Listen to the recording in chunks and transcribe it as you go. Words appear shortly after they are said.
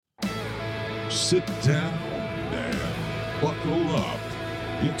sit down and buckle up.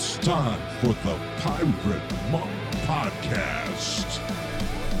 It's time for the Pirate Monk Podcast.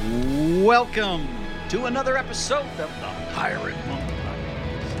 Welcome to another episode of the Pirate Monk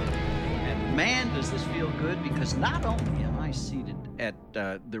Podcast. And man, does this feel good, because not only am I seated at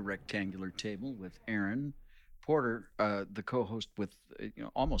the rectangular table with Aaron Porter, the co-host with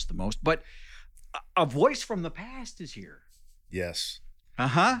almost the most, but a voice from the past is here. Yes.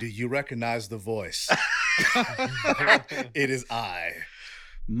 Uh-huh. Do you recognize the voice? It is I.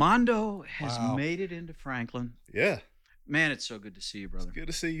 Mondo has Wow. made it into Franklin. Yeah. Man, it's so good to see you, brother. Good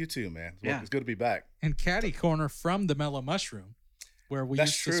to see you too, man. Yeah. It's good to be back. And Caddy Corner from the Mellow Mushroom, where we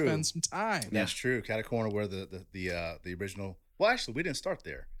That's used to true. spend some time. That's true. Cat Corner, where the original. Well, actually, we didn't start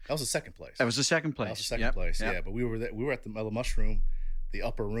there. That was the second place. That was the second place. That was the second Yep, place. yep. Yeah, but we were at the Mellow Mushroom, the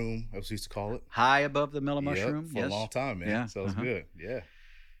upper room, as we used to call it. High above the Mellow Yep, Mushroom. for a long time, man. Yeah, So it's uh-huh. good. Yeah.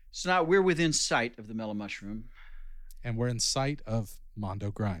 So now we're within sight of the Mellow Mushroom. And we're in sight of Mondo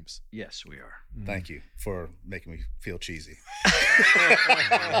Grimes. Yes, we are. Thank you for making me feel cheesy.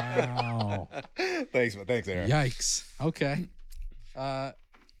 Wow. Thanks, Aaron. Yikes. Okay.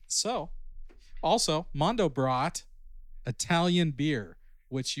 So, also, Mondo brought Italian beer,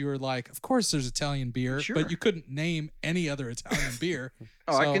 which you were like, of course there's Italian beer, Sure. but you couldn't name any other Italian beer.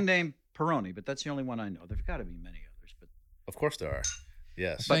 Oh, I So- can name Peroni, but that's the only one I know. There's got to be many others, but Of course there are.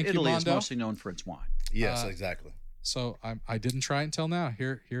 Yes. Thank you, Italy is Mondo. mostly known for its wine. Yes, uh, exactly. So I didn't try it until now.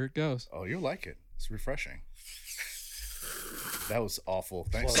 Here it goes. Oh, you'll like it. It's refreshing. That was awful.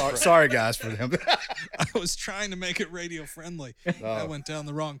 Thanks. Sorry, guys, for them. I was trying to make it radio friendly. I Oh. went down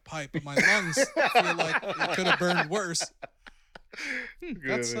the wrong pipe, but my lungs feel like it could have burned worse.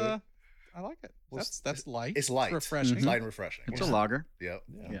 That's man. I like it. Well, That's light. It's light. refreshing. It's light and refreshing. It's a lager. Yep.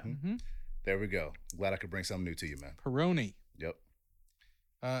 Yeah. Mhm. There we go. Glad I could bring something new to you, man. Peroni. Yep.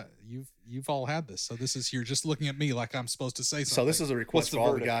 You've all had this, so this is you're just looking at me like I'm supposed to say something. So this is a request What's for the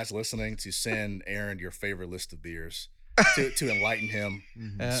all verdict? the guys listening to send Aaron your favorite list of beers to enlighten him,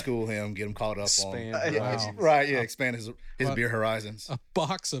 school him, get him caught up Expand on. horizons. Right. Yeah. Expand his Well, beer horizons. a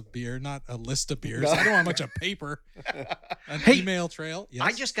box of beer, not a list of beers. I don't want much of paper. An Hey, email trail. Yes.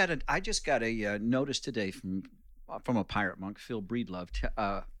 I just got a notice today from a pirate monk, Phil Breedlove,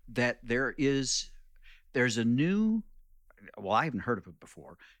 that there's a new. Well, I haven't heard of it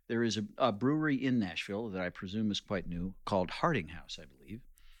before. There is a brewery in Nashville that I presume is quite new, called Harding House, I believe.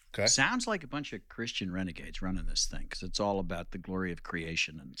 Okay. Sounds like a bunch of Christian renegades running this thing, because it's all about the glory of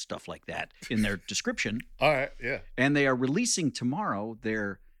creation and stuff like that in their description. All right. Yeah. And they are releasing tomorrow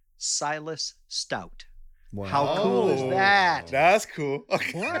their Silas Stout. Wow. How cool is that? That's cool.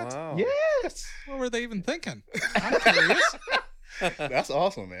 Okay. Wow. Yes. What were they even thinking? I'm curious. That's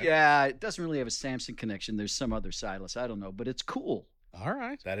awesome, man. Yeah, it doesn't really have a Samson connection. There's some other Silas. I don't know, but it's cool. All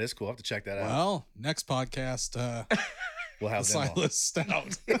right. That is cool. I have to check that out. Well, next podcast, We'll have them on. Silas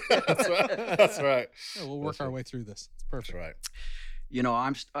Stout. That's right. That's right. Yeah, we'll work That's our right. way through this. It's That's perfect. right. You know,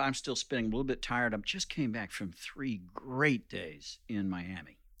 I'm still spinning a little bit tired. I just came back from 3 great days in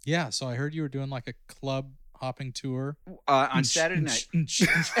Miami. Yeah. So I heard you were doing like a club hopping tour On Saturday night.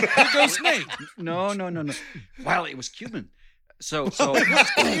 There goes Nate. No. Well, it was Cuban. So it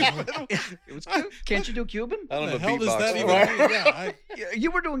was Cuban. Can't you do Cuban? I don't the know hell does that beatbox. even Right. mean? Yeah,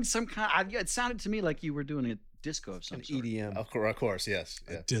 You were doing some kind. It sounded to me like you were doing a disco of some An sort. EDM. Of course. Yes.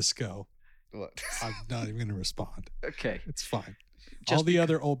 a Yeah. disco. What? I'm not even going to respond. Okay. It's fine. Just All the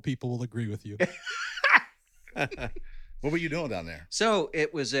other old people will agree with you. What were you doing down there? So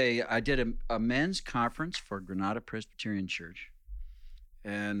it was I did a men's conference for Granada Presbyterian Church,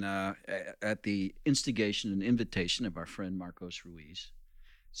 and at the instigation and invitation of our friend Marcos Ruiz.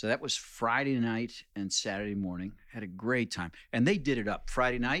 So that was Friday night and Saturday morning. Had a great time, and they did it up.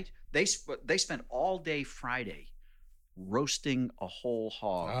 Friday night, they spent all day Friday roasting a whole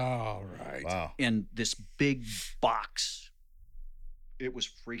hog All right. Wow. in this big box. It was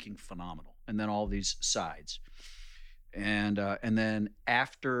freaking phenomenal. And then all these sides. And then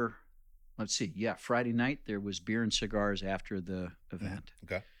after, let's see, Friday night there was beer and cigars after the event.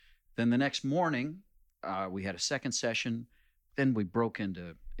 Okay. Then the next morning, we had a second session. Then we broke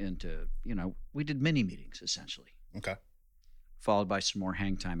into we did mini meetings essentially, Okay. followed by some more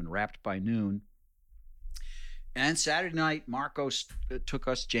hang time and wrapped by noon. And Saturday night, Marcos took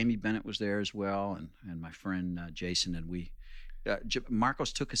us. Jamie Bennett was there as well, and my friend Jason, and we.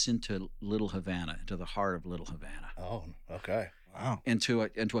 Marcos took us into Little Havana, into the heart of Little Havana, Oh, okay. Wow. into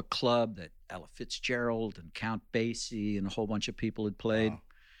a club that Ella Fitzgerald and Count Basie and a whole bunch of people had played. Wow.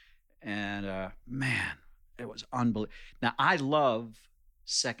 And man, it was unbelievable. Now I love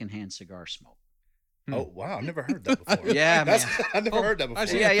secondhand cigar smoke. Oh wow, I've never heard that before. Yeah, man. I've never heard that I before.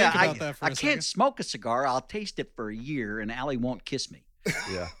 should- Yeah, think yeah. about that for I a can't second. smoke a cigar. I'll taste it for a year, and Allie won't kiss me.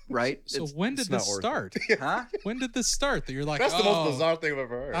 Yeah. Right? So It's- when did it's not this worth start? huh? When did this start that you're like, That's the oh, most bizarre thing I've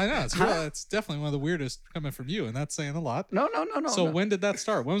ever heard. I know. It's definitely one of the weirdest coming from you, and that's saying a lot. No. So no. when did that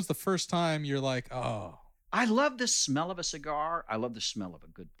start? When was the first time you're like, oh, I love the smell of a cigar. I love the smell of a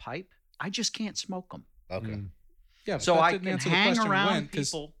good pipe. I just can't smoke them. Okay. Mm. yeah. But So that I didn't can answer hang the question around when, 'cause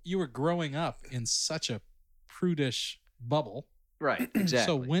people. you were growing up in such a prudish bubble. Right, exactly.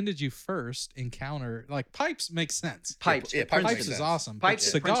 So when did you first encounter like pipes? Make sense. pipes? Yeah, at pipes Pipes make Princeton. is sense. awesome.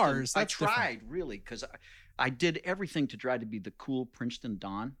 Pipes but at Princeton, cigars. I That's different. tried really because I did everything to try to be the cool Princeton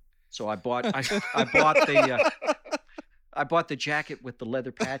Don. So I bought I bought the jacket with the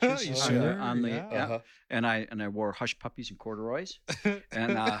leather patches You on, sure? on the Yeah. Uh-huh. and I wore hush puppies and corduroys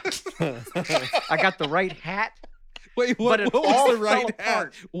and I got the right hat. Wait, But what it was all the right fell hat?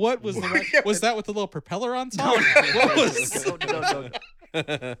 apart. What was the right? Yeah, Was that with the little propeller on No, top? What was?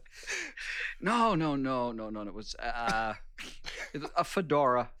 no. It was a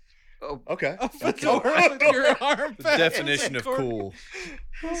fedora. Oh, Okay. A fedora with your arm back. Definition of cool.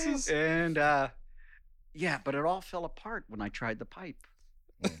 This is and yeah, but it all fell apart when I tried the pipe.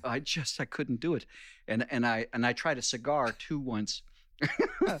 I couldn't do it, and I tried a cigar too once.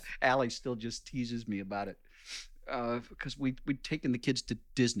 Allie still just teases me about it because we'd taken the kids to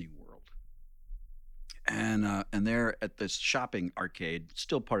Disney World, and there at this shopping arcade,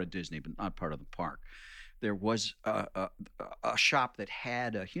 still part of Disney but not part of the park, there was a shop that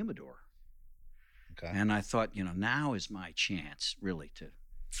had a humidor, Okay. and I thought, now is my chance really to.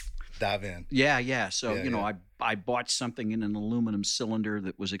 Dive in. Yeah. So, Yeah, I bought something in an aluminum cylinder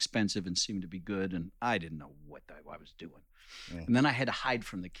that was expensive and seemed to be good, and I didn't know what I was doing. Yeah. And then I had to hide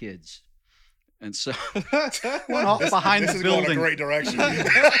from the kids. And so went off behind this the is going building. a great direction.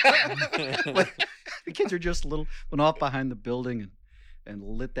 The kids are just little, went off behind the building and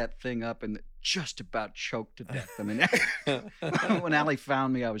lit that thing up and just about choked to death. I mean, when Allie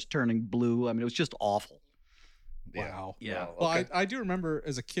found me, I was turning blue. I mean, it was just awful. wow. Yeah. Wow, Well, okay. I do remember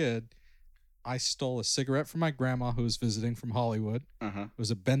as a kid, I stole a cigarette from my grandma who was visiting from Hollywood. Uh-huh. It was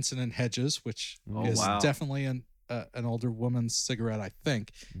a Benson and Hedges, which Oh, is wow. definitely an older woman's cigarette, I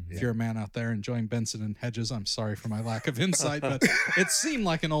think. Yeah. If you're a man out there enjoying Benson and Hedges, I'm sorry for my lack of insight, but it seemed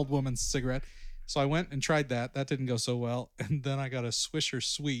like an old woman's cigarette. So I went and tried that. That didn't go so well. And then I got a Swisher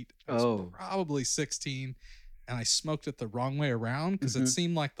Sweet. I was Oh. probably 16. And I smoked it the wrong way around because Mhm. it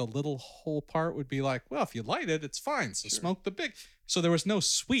seemed like the little whole part would be like, well, if you light it, it's fine. So smoke the big. So there was no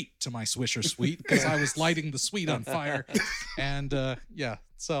sweet to my Swisher Sweet because I was lighting the sweet on fire. And yeah,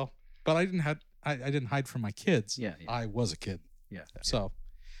 so, but I didn't hide from my kids. Yeah. I was a kid. Yeah. So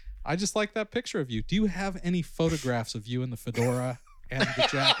I just like that picture of you. Do you have any photographs of you in the fedora and the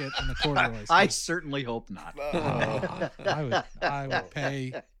jacket and the corduroys? I certainly hope not. I would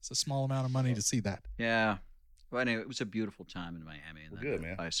pay. It's a small amount of money to see that. Yeah. Well, anyway, it was a beautiful time in Miami. And Well, then good,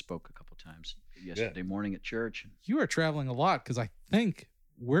 man. I spoke a couple times yesterday morning at church. You are traveling a lot because I think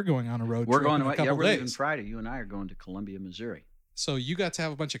we're going on a road We're trip going in a to, couple we're leaving days. Friday. You and I are going to Columbia, Missouri. So you got to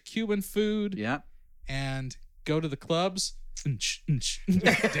have a bunch of Cuban food Yeah. and go to the clubs.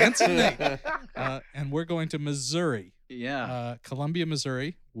 Dancing Nate. And we're going to Missouri, Yeah. Columbia,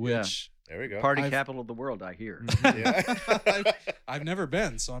 Missouri, which There we go. Party I've- capital of the world, I hear. Yeah. I've never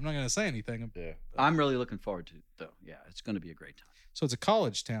been, so I'm not going to say anything. Yeah. I'm really looking forward to it, though. Yeah, it's going to be a great time. So it's a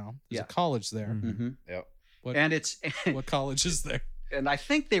college town. There's Yeah. a college there. Mm-hmm. Yep. What, And it's what college is there? and I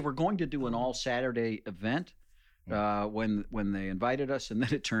think they were going to do an all Saturday event when they invited us, and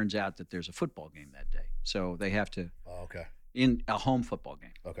then it turns out that there's a football game that day, so they have to Oh, okay. in a home football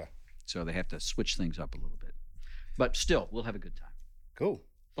game, Okay. so they have to switch things up a little bit. But still, we'll have a good time. Cool.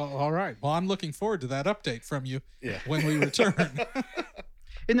 Well, all right. Well, I'm looking forward to that update from you Yeah. when we return.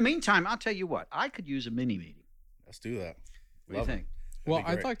 In the meantime, I'll tell you what, I could use a mini meeting. Let's do that. What Love do it. you think? Well, That'd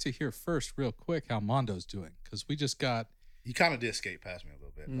be I'd great. like to hear first, real quick, how Mondo's doing because we just got You kind of did skate past me a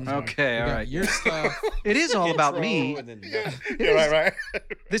little bit. Mm. That's fine. Okay, we all got right. your stuff. It is all about Intro, me. and then- Yeah, right.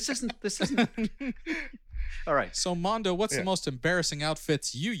 This isn't. All right. So, Mondo, what's Yeah. the most embarrassing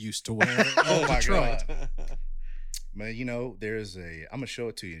outfits you used to wear Oh in my Detroit? God. Man, there's I'm gonna show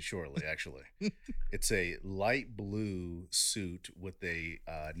it to you shortly. Actually, it's a light blue suit with a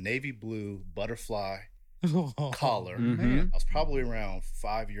navy blue butterfly collar. Mhm. Man. I was probably around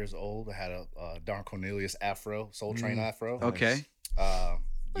 5 years old. I had a Don Cornelius afro, Soul Train afro. Okay. Yeah.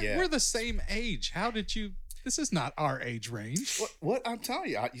 We're the same age. How did you? This is not our age range. What I'm telling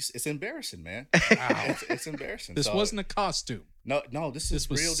you, it's embarrassing, man. Wow. It's embarrassing. This So, wasn't a costume. no. This This is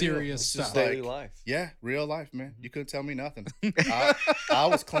was real serious deal. This is stuff. Daily like- life. Yeah, real life, man. You couldn't tell me nothing. I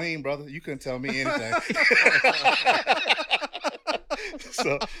was clean, brother. You couldn't tell me anything.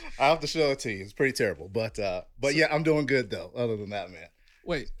 So I have to show it to you. It's pretty terrible, but yeah, I'm doing good though. Other than that, man.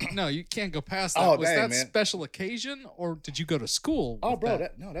 Wait, no, you can't go past that. Oh, Was dang, that man. special occasion, or did you go to school? Oh, with bro,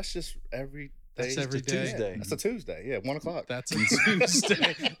 that? that's just every day. That's every It's a day. Tuesday. That's a Tuesday. Yeah, 1:00. That's a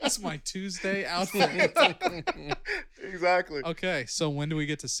Tuesday. That's my Tuesday outfit. Exactly. Okay, so when do we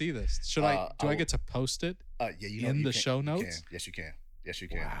get to see this? Should I I get to post it? Yeah, you know, in you the can- show you can. notes? Yes, you can. Yes, you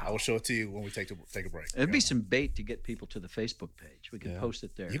can. Wow. I will show it to you when we take a break. It'd be Yeah. some bait to get people to the Facebook page. We could Yeah. post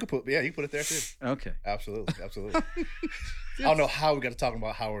it there. You can put it there too. Okay. Absolutely, absolutely. I don't know how we got to talk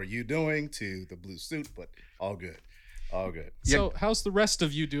about how are you doing to the blue suit, but all good, all good. So, how's the rest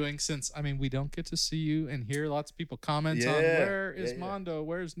of you doing? Since I mean, we don't get to see you and hear lots of people comment on Yeah, where is yeah. Mondo,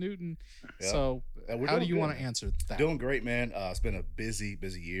 where's Newton. Yeah. So, We're how do doing you good, want to man. answer that? Doing great, man. It's been a busy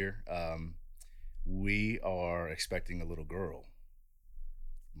year. We are expecting a little girl.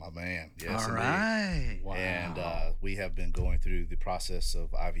 My man. Yes, All indeed. right. Wow. And we have been going through the process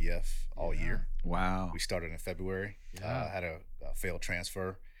of IVF all year. Wow. We started in February. Yeah. Had a failed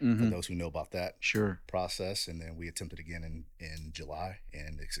transfer for Mhm. those who know about that Sure. process, and then we attempted again in July,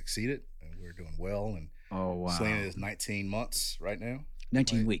 and it succeeded, and we're doing well. And Oh, wow. Selena is 19 months right now.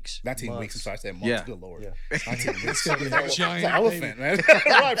 19 weeks. 19 weeks. I'm sorry, I said months. Yeah. Good lord. Yeah. 19 weeks. It's gonna be a It's giant an elephant, man.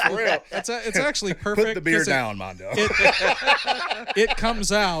 Right, for real. It's actually perfect. Put the beer 'cause down, Mondo. It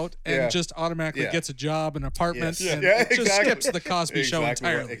comes out and Yeah. just automatically Yeah. gets a job, an apartment, Yes. and Yeah, it just exactly. skips the Cosby Show Exactly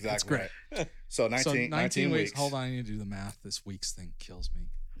right, entirely. exactly It's great. right. So 19, So 19 weeks. Hold on, I need to do the math. This weeks thing kills me.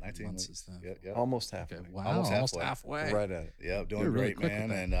 19 Months weeks. is that? Yep, yep. Almost halfway. Okay, wow, Almost almost halfway. halfway. Right at it. Yeah, doing You're really great, quick with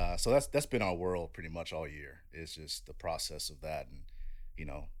man. that. And so that's been our world pretty much all year. It's just the process of that, and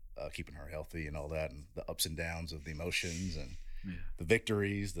keeping her healthy and all that, and the ups and downs of the emotions and Yeah. the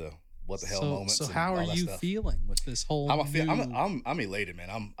victories, the what the hell moments. So and how all are that you stuff. feeling with this whole? I'm elated, man.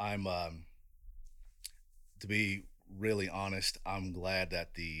 I'm to be really honest, I'm glad that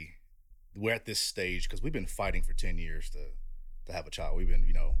we're at this stage because we've been fighting for 10 years to have a child. We've been,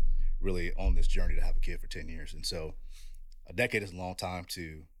 really on this journey to have a kid for 10 years. And so a decade is a long time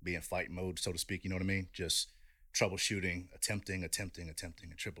to be in fight mode, so to speak. You know what I mean? Just troubleshooting, attempting, and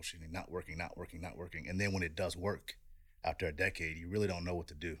troubleshooting, not working. And then when it does work after a decade, you really don't know what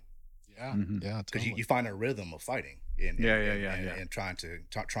to do. Yeah, Mhm. yeah, Because totally. you find a rhythm of fighting and trying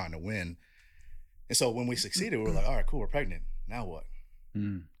to win. And so when we succeeded, we were like, all right, cool, we're pregnant. Now what?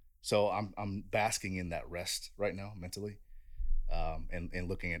 Mm. So I'm basking in that rest right now mentally, and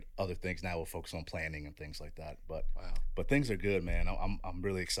looking at other things now. We'll focus on planning and things like that. But things are good, man. I'm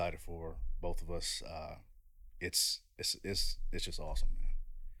really excited for both of us. It's just awesome,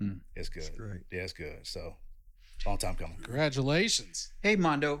 man. Mm. It's good. It's great. Yeah, it's good. So long time coming. Congratulations. Hey,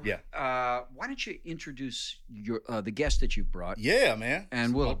 Mondo. Yeah. Why don't you introduce your the guest that you brought? Yeah, man.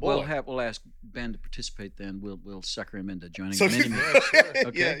 And It's my boy. we'll ask Ben to participate. Then we'll sucker him into joining So, the mini meeting.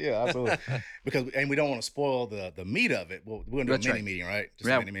 Okay. yeah, absolutely. Because we don't want to spoil the meat of it. We're gonna do That's a mini right. meeting, right? Just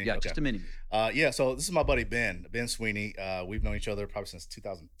Yeah, a mini meeting. yeah, Okay. just a mini meeting. Yeah. So this is my buddy Ben Sweeney. We've known each other probably since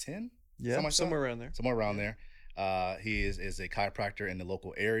 2010. Yeah, Something like somewhere that? around there. Somewhere around there. He is a chiropractor in the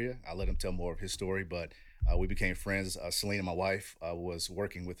local area. I let him tell more of his story, but we became friends. Selena, my wife, was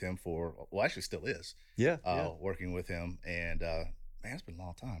working with him actually still is, Yeah, working with him. And man, it's been a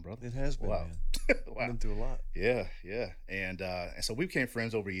long time, brother. it has been. Wow. Man. Wow. Been through a lot. Yeah. And so we became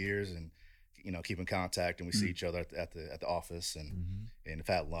friends over years, and keep in contact, and we see each other at the office, and have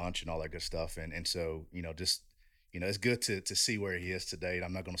had lunch and all that good stuff. And so just it's good to see where he is today. And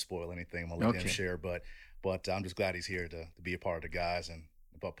I'm not going to spoil anything. I'm gonna let him Okay. share, but I'm just glad he's here to be a part of the guys and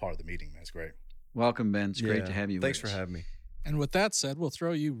a part of the meeting, man. It's great. Welcome, Ben. It's great Yeah. to have you. Thanks with for us. having me. And with that said, we'll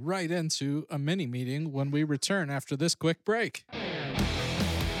throw you right into a mini meeting when we return after this quick break.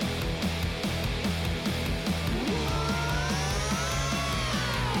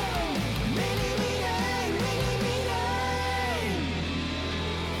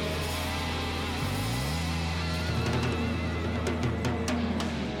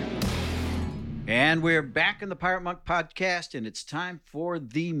 And we're back in the Pirate Monk podcast, and it's time for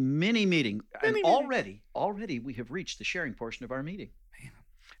the mini meeting. And already we have reached the sharing portion of our meeting.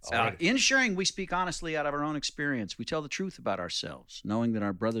 Already. In sharing, we speak honestly out of our own experience. We tell the truth about ourselves, knowing that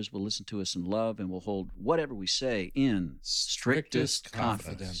our brothers will listen to us in love and will hold whatever we say in strictest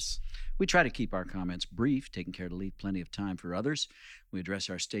confidence. We try to keep our comments brief, taking care to leave plenty of time for others. We address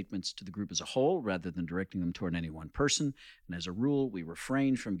our statements to the group as a whole rather than directing them toward any one person. And as a rule, we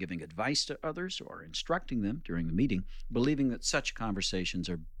refrain from giving advice to others or instructing them during the meeting, believing that such conversations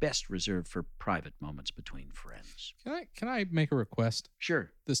are best reserved for private moments between friends. Can I make a request?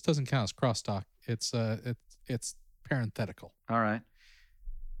 Sure. This doesn't count as crosstalk. It's parenthetical. All right.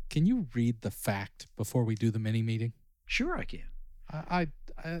 Can you read the fact before we do the mini meeting? Sure, I can. I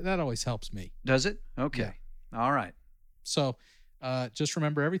that always helps me. Does it? Okay. Yeah. All right. So just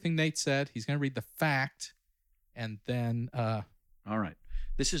remember everything Nate said. He's going to read the fact, and then all right.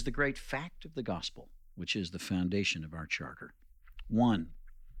 This is the great fact of the gospel, which is the foundation of our charter. 1,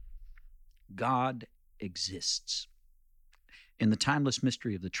 God exists. In the timeless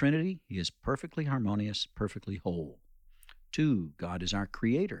mystery of the Trinity, he is perfectly harmonious, perfectly whole. 2, God is our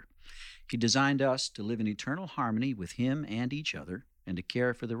creator. He designed us to live in eternal harmony with him and each other and to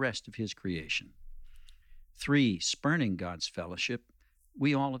care for the rest of his creation. 3, spurning God's fellowship,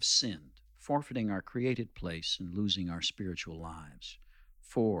 we all have sinned, forfeiting our created place and losing our spiritual lives.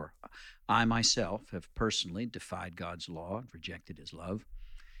 4, I myself have personally defied God's law and rejected his love.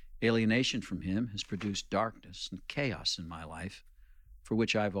 Alienation from him has produced darkness and chaos in my life, for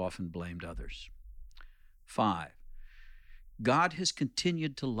which I've often blamed others. 5, God has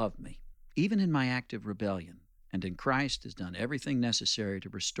continued to love me, even in my active rebellion, and in Christ has done everything necessary to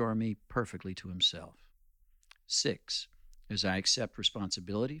restore me perfectly to himself. 6, as I accept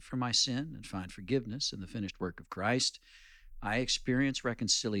responsibility for my sin and find forgiveness in the finished work of Christ, I experience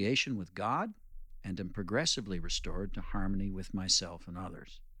reconciliation with God and am progressively restored to harmony with myself and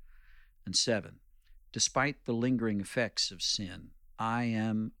others. And 7, despite the lingering effects of sin, I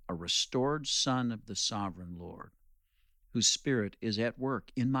am a restored son of the sovereign Lord, whose Spirit is at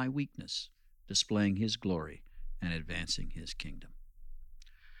work in my weakness, displaying his glory and advancing his kingdom.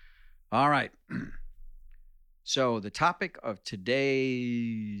 All right. So the topic of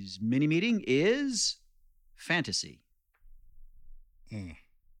today's mini meeting is fantasy. The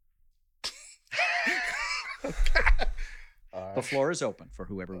floor is open for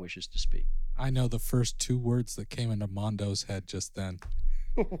whoever wishes to speak. I know the first 2 words that came into Mondo's head just then.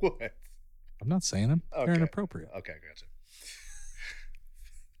 What? I'm not saying them. Okay. They're inappropriate. Okay, gotcha.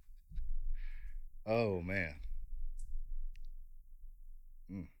 Oh, man.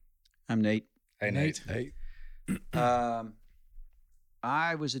 I'm Nate. Hey, Nate. Nate.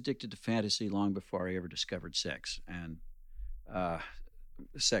 I was addicted to fantasy long before I ever discovered sex, and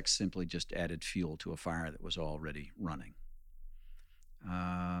sex simply just added fuel to a fire that was already running.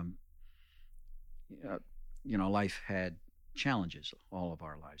 Life had challenges. All of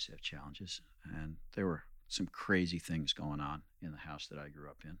our lives have challenges, and there were some crazy things going on in the house that I grew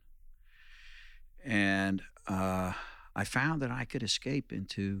up in. And I found that I could escape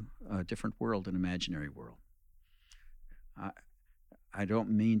into a different world, an imaginary world. I don't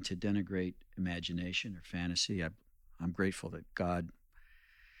mean to denigrate imagination or fantasy. I'm grateful that God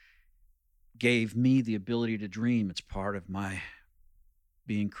gave me the ability to dream. It's part of my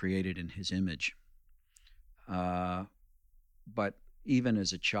being created in his image. But even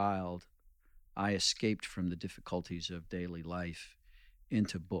as a child, I escaped from the difficulties of daily life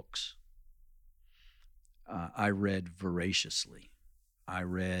into books. I read voraciously. I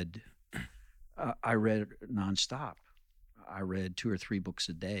read nonstop. I read 2 or 3 books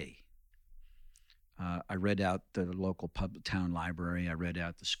a day. I read out the local town library. I read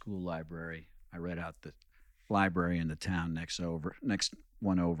out the school library. I read out the library in the town next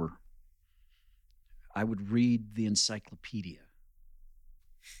one over. I would read the encyclopedia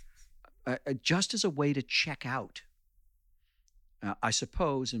just as a way to check out. I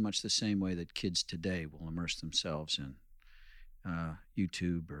suppose in much the same way that kids today will immerse themselves in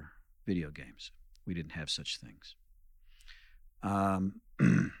YouTube or video games. We didn't have such things.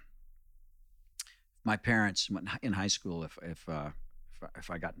 My parents, in high school, if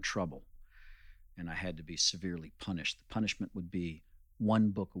I got in trouble and I had to be severely punished, the punishment would be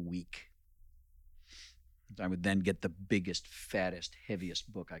 1 book a week. I would then get the biggest, fattest,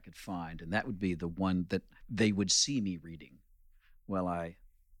 heaviest book I could find, and that would be the one that they would see me reading while I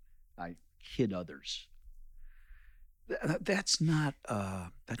hid others. That's not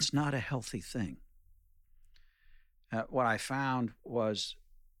a healthy thing. What I found was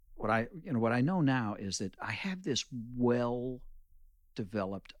what I know now is that I have this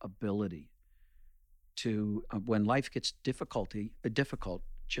well-developed ability to when life gets difficult,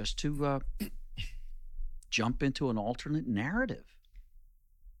 just to jump into an alternate narrative.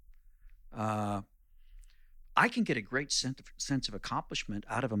 I can get a great sense of accomplishment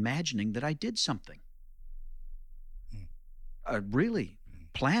out of imagining that I did something. Really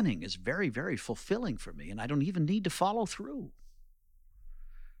planning is very, very fulfilling for me, and I don't even need to follow through.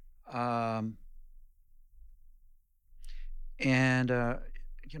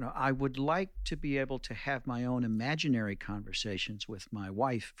 I would like to be able to have my own imaginary conversations with my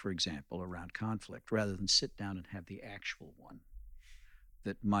wife, for example, around conflict, rather than sit down and have the actual one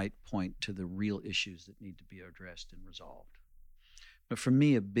that might point to the real issues that need to be addressed and resolved. But for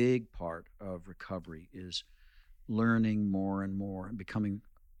me, a big part of recovery is learning more and more and becoming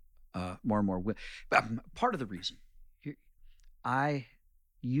more and more. Part of the reason, I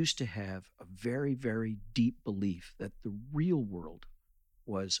used to have a very, very deep belief that the real world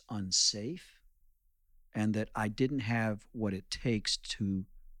was unsafe and that I didn't have what it takes to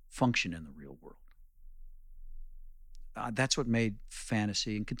function in the real world. That's what made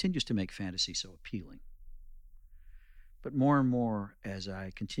fantasy and continues to make fantasy so appealing. But more and more, as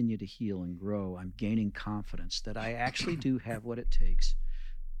I continue to heal and grow, I'm gaining confidence that I actually do have what it takes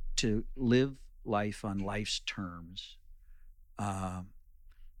to live life on life's terms,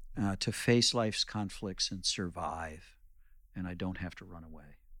 to face life's conflicts and survive, and I don't have to run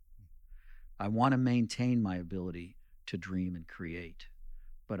away. I want to maintain my ability to dream and create,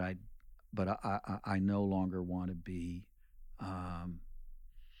 but I no longer want to be, I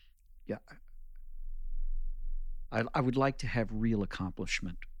would like to have real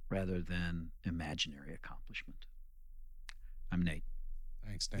accomplishment rather than imaginary accomplishment. I'm Nate.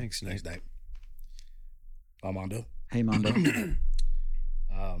 Thanks, Nate. Thanks, Nate. I'm Mondo. Hey, Mondo.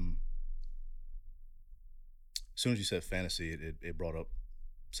 As soon as you said fantasy, it brought up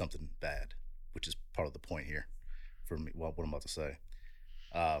something bad, which is part of the point here for me. What I'm about to say.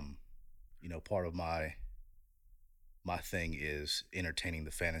 Part of my thing is entertaining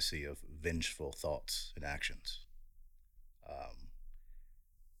the fantasy of vengeful thoughts and actions.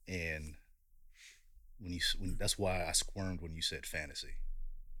 And when that's why I squirmed when you said fantasy.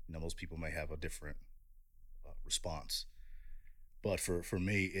 Most people may have a different response, but for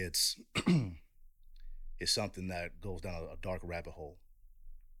me, it's it's something that goes down a dark rabbit hole.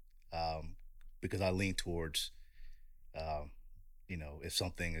 Because I lean towards, if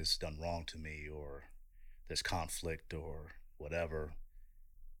something is done wrong to me or there's conflict or whatever,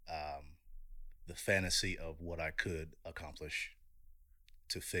 the fantasy of what I could accomplish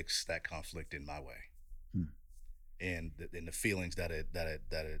to fix that conflict in my way, and the feelings that it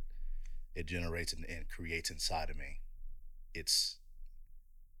generates and creates inside of me,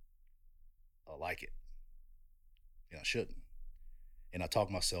 I like it. I shouldn't. And I talk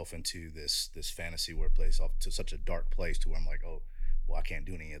myself into this fantasy where it plays off to such a dark place to where I'm like, oh, well, I can't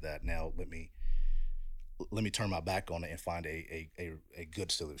do any of that. Now let me turn my back on it and find a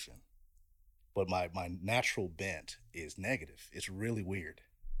good solution. But my natural bent is negative. It's really weird.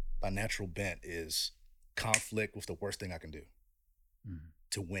 My natural bent is conflict with the worst thing I can do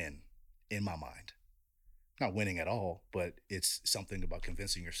to win in my mind. Not winning at all, but it's something about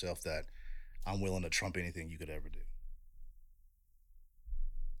convincing yourself that I'm willing to trump anything you could ever do.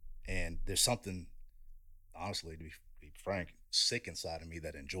 And there's something, honestly, to be frank, sick inside of me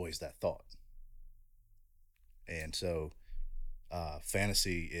that enjoys that thought. And so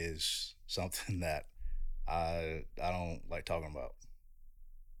fantasy is something that I don't like talking about,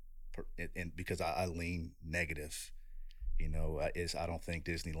 and because I lean negative. I don't think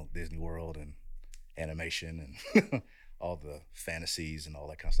Disney World and animation and all the fantasies and all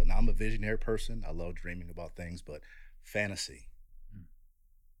that kind of stuff. Now, I'm a visionary person. I love dreaming about things, but fantasy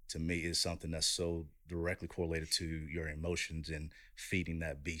to me is something that's so directly correlated to your emotions and feeding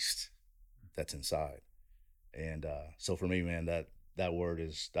that beast that's inside. And so for me, man, that word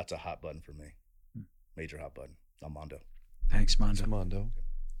that's a hot button for me. Major hot button. I'm Mondo. Thanks, Mondo. Thanks, Mondo.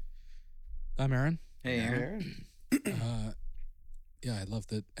 I'm Aaron. Hey, Aaron. Yeah, I love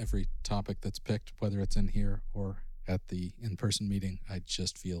that every topic that's picked, whether it's in here or at the in-person meeting, I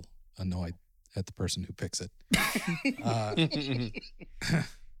just feel annoyed at the person who picks it.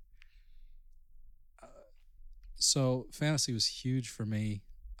 So fantasy was huge for me.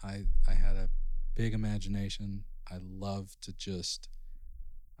 I had a big imagination. I love to I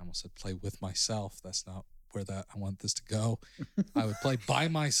almost said play with myself. That's not where I want this to go. I would play by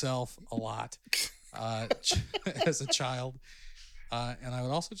myself a lot as a child. And I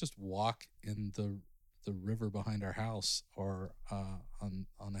would also just walk in the river behind our house or on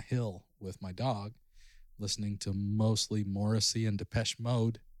a hill with my dog, listening to mostly Morrissey and Depeche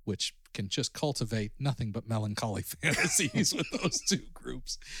Mode, which can just cultivate nothing but melancholy fantasies with those two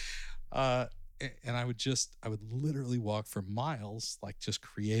groups. And I would literally walk for miles, like just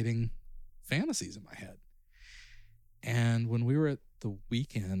creating fantasies in my head. And when we were at the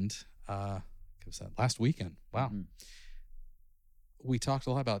weekend, it was that last weekend. Wow. Mm-hmm. we talked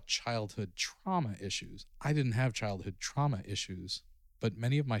a lot about childhood trauma issues. I didn't have childhood trauma issues, but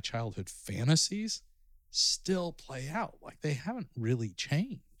many of my childhood fantasies still play out. Like they haven't really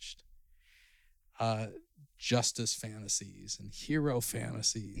changed. Justice fantasies and hero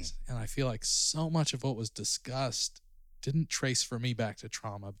fantasies. And I feel like so much of what was discussed didn't trace for me back to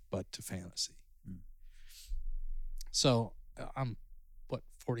trauma, but to fantasy. So I'm,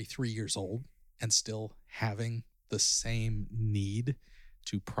 43 years old and still having the same need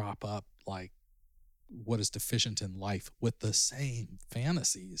to prop up like what is deficient in life with the same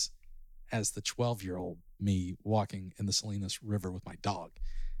fantasies as the 12-year-old me walking in the Salinas River with my dog.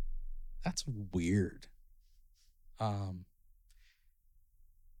 That's weird.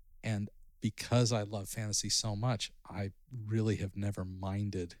 And because I love fantasy so much, I really have never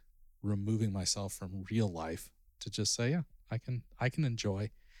minded removing myself from real life to just say, yeah, I can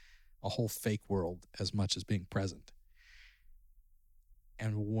enjoy a whole fake world as much as being present.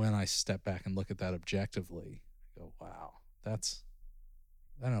 And when I step back and look at that objectively, I go, wow, I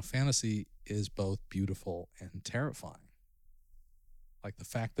don't know, fantasy is both beautiful and terrifying. Like the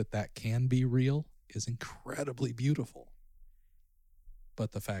fact that can be real is incredibly beautiful.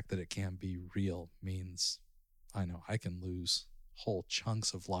 But the fact that it can be real means I know I can lose whole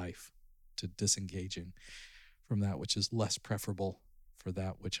chunks of life to disengaging from that which is less preferable for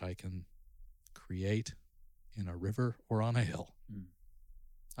that which I can create in a river or on a hill.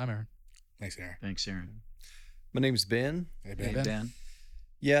 I'm Aaron. Thanks, Aaron. Thanks, Aaron. My name's Ben. Hey, Ben. Hey, Ben.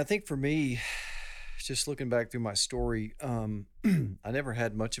 Yeah, I think for me, just looking back through my story, I never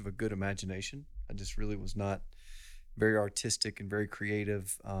had much of a good imagination. I just really was not very artistic and very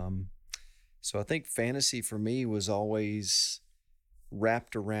creative. So I think fantasy for me was always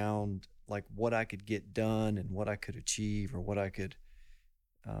wrapped around like what I could get done and what I could achieve or what I could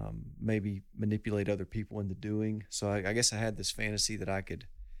maybe manipulate other people into doing. So I guess I had this fantasy that I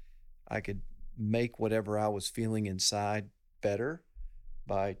could make whatever I was feeling inside better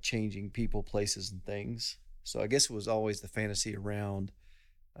by changing people, places, and things. So I guess it was always the fantasy around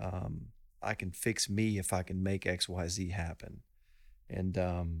I can fix me if I can make X, Y, Z happen. And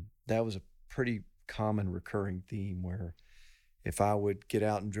that was a pretty common recurring theme where if I would get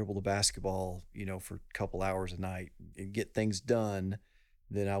out and dribble the basketball, for a couple hours a night and get things done,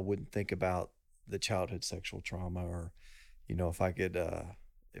 then I wouldn't think about the childhood sexual trauma or, if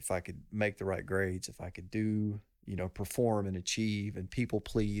I could make the right grades, if I could do, perform and achieve and people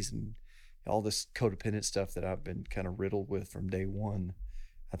please and all this codependent stuff that I've been kind of riddled with from day one.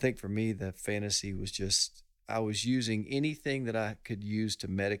 I think for me, the fantasy was just, I was using anything that I could use to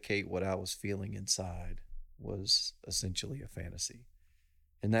medicate what I was feeling inside was essentially a fantasy.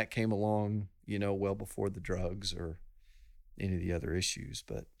 And that came along, well before the drugs or any of the other issues.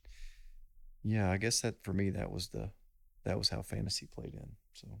 But yeah, I guess that for me, that was how fantasy played in.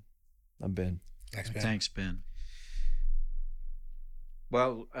 So I'm Ben. Thanks, Ben. Thanks, Ben.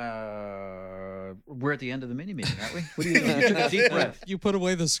 Well, we're at the end of the mini meeting, aren't we? What do you do? You took a deep breath. You put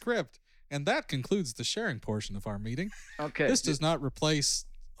away the script. And that concludes the sharing portion of our meeting. Okay. This does not replace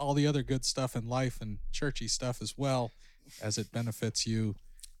all the other good stuff in life and churchy stuff as well as it benefits you.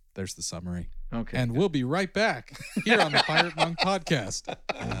 There's the summary. Okay. And we'll be right back here on the Pirate Monk Podcast.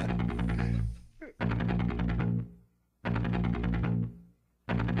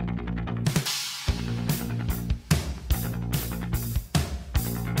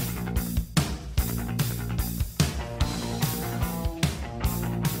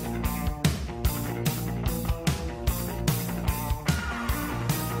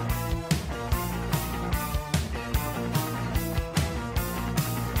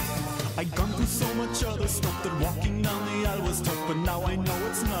 I'd gone through so much other stuff that walking down the aisle was tough, but now I know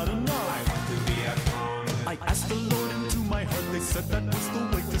it's not enough. I want to be a clown. I asked the Lord into my heart, they said that was the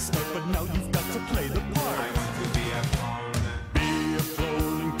way to start, but now you've got to play the part. I want to be a clown. Be a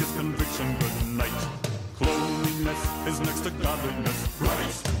clown, kiss conviction, good night. Cloniness is next to godliness,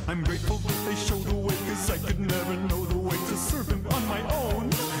 right? I'm grateful that they showed the way, cause I could never know the way to serve him on my own.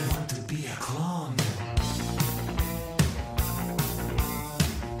 I want to be a clown.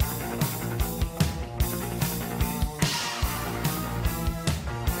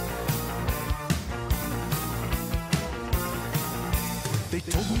 They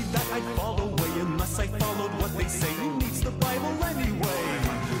told me that I'd fall away unless I followed what they say. Who needs the Bible anyway?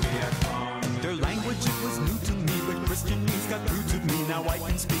 Their language, it was new to me, but Christian news got through to me. Now I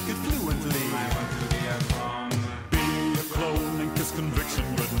can speak it fluently. Be a clone and kiss conviction,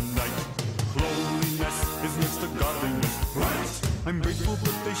 good night. Cloniness is next to godliness, right? I'm grateful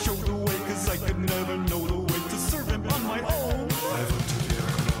that they showed the way, cause I could never know the way to serve him on my own. I want to be a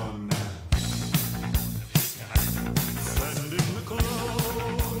clone. Send in the clone.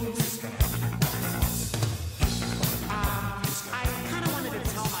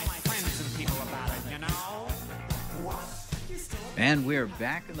 And we're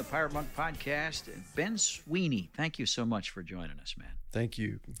back in the Pirate Monk podcast. Ben Sweeney, thank you so much for joining us, man. Thank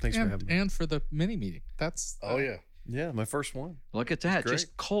you. Thanks for having me. And for the mini meeting. That's Oh yeah. Yeah, my first one. Look at that. great.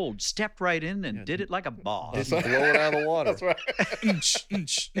 Just cold. Stepped right in and did it like a boss. Didn't blow it out of the water. That's right.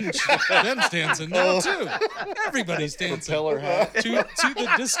 Ben's dancing now too. Everybody's dancing. Propeller hat. to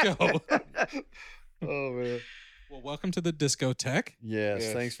the disco. Oh man. Well, welcome to the discotheque. Yes,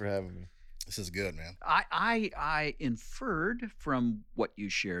 Yes. thanks for having me. This is good, man. I inferred from what you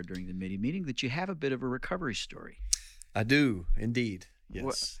shared during the mini meeting that you have a bit of a recovery story. I do, indeed.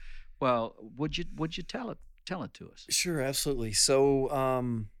 Yes. Well, would you tell it to us? Sure, absolutely.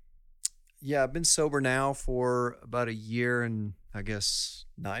 So, yeah, I've been sober now for about a year and I guess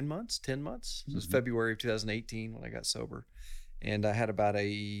 9 months, 10 months. It was February of 2018 when I got sober, and I had about a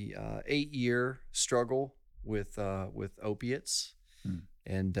 8-year struggle with opiates,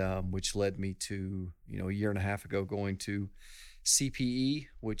 and which led me to a year and a half ago going to CPE,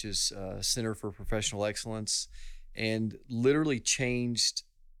 which is Center for Professional Excellence, and literally changed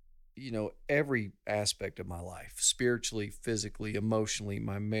every aspect of my life, spiritually, physically, emotionally,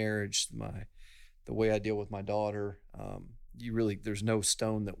 my marriage, the way I deal with my daughter. There's no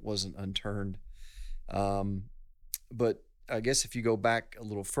stone that wasn't unturned. But I guess if you go back a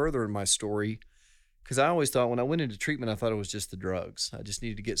little further in my story, because I always thought when I went into treatment, I thought it was just the drugs. I just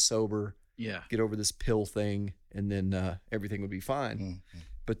needed to get sober, get over this pill thing, and then everything would be fine. Mm-hmm.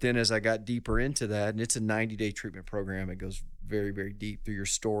 But then as I got deeper into that, and it's a 90-day treatment program, it goes very, very deep through your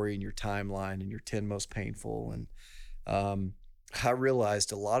story and your timeline and your 10 most painful. And I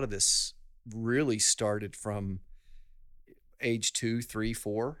realized a lot of this really started from age 2, 3,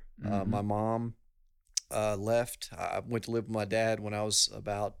 4. My mom left. I went to live with my dad when I was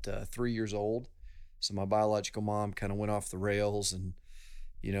about 3 years old. So my biological mom kind of went off the rails and,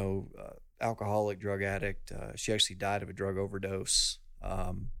 alcoholic, drug addict. She actually died of a drug overdose.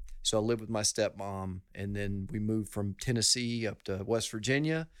 So I lived with my stepmom, and then we moved from Tennessee up to West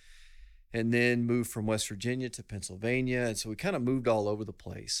Virginia, and then moved from West Virginia to Pennsylvania. And so we kind of moved all over the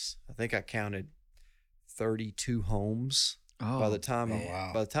place. I think I counted 32 homes. By the time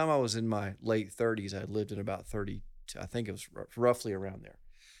I was in my late 30s, I had lived in about 30. I think it was roughly around there.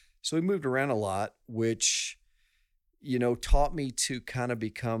 So we moved around a lot, which, taught me to kind of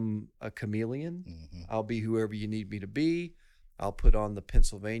become a chameleon. Mm-hmm. I'll be whoever you need me to be. I'll put on the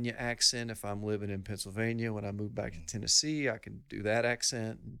Pennsylvania accent if I'm living in Pennsylvania. When I move back to Tennessee, I can do that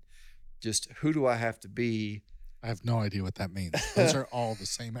accent. And just who do I have to be? I have no idea what that means. Those are all the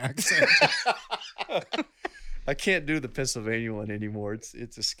same accent. I can't do the Pennsylvania one anymore. It's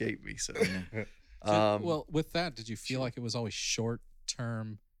escaped me. So, well, with that, did you feel like it was always short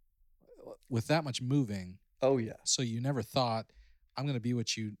term with that much moving? Oh yeah. So you never thought, I'm going to be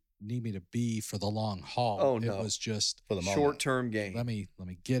what you need me to be for the long haul. Oh no. It was just for the short-term game. Let me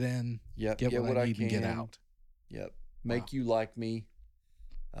get in, get what I need and get out. Yep. Make you like me.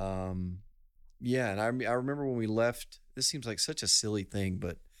 Yeah, and I remember when we left, this seems like such a silly thing,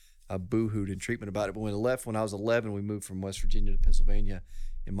 but I boo-hooed in treatment about it. But when I left when I was 11, we moved from West Virginia to Pennsylvania,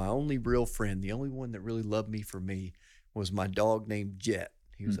 and my only real friend, the only one that really loved me for me, was my dog named Jet.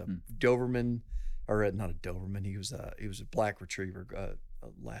 He was a Doberman, or not a Doberman. He was a black retriever, a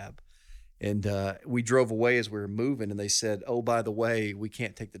lab. And we drove away as we were moving, and they said, oh, by the way, we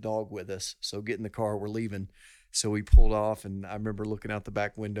can't take the dog with us, so get in the car, we're leaving. So we pulled off, and I remember looking out the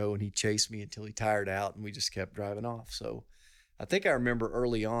back window, and he chased me until he tired out, and we just kept driving off. So I think I remember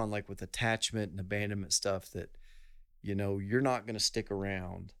early on, like with attachment and abandonment stuff, that, you're not going to stick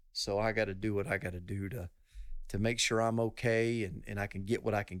around. So I got to do what I got to do to make sure I'm okay, and I can get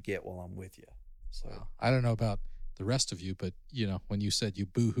what I can get while I'm with you. So wow. I don't know about the rest of you, but when you said you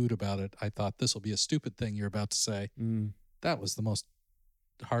boo-hooed about it, I thought this will be a stupid thing you're about to say. That was the most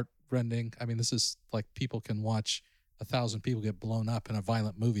heart-rending. I mean, this is like people can watch 1,000 people get blown up in a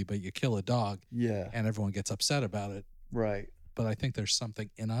violent movie, but you kill a dog, and everyone gets upset about it. Right. But I think there's something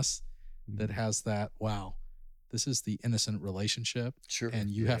in us that has that, wow, this is the innocent relationship. Sure. And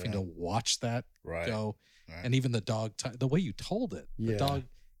you having to watch that go. Right. And even the dog, the way you told it, the dog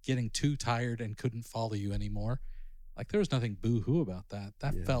getting too tired and couldn't follow you anymore. Like there was nothing boo-hoo about that.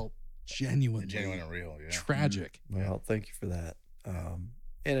 That felt genuine and real, tragic. Well, thank you for that.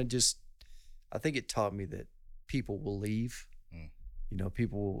 And I think it taught me that people will leave.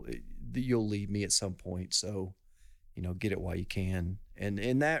 You'll leave me at some point. So, get it while you can.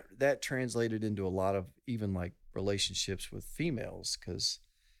 And that translated into a lot of even like relationships with females, because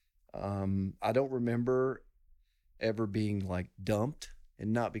I don't remember ever being like dumped,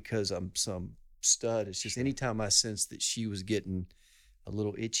 and not because I'm some stud. It's just anytime I sensed that she was getting a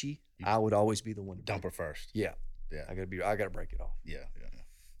little itchy, I would always be the one to dump her first. Yeah. Yeah. I gotta break it off. Yeah.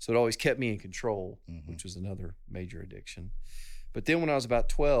 So it always kept me in control, which was another major addiction. But then when I was about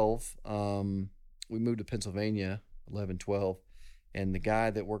 12, we moved to Pennsylvania, 11, 12. And the guy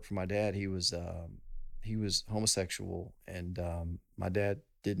that worked for my dad, he was homosexual. And my dad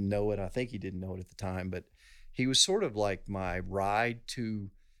didn't know it. I think he didn't know it at the time. But he was sort of like my ride to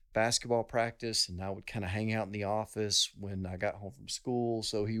basketball practice. And I would kind of hang out in the office when I got home from school.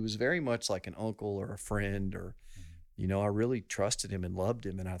 So he was very much like an uncle or a friend or I really trusted him and loved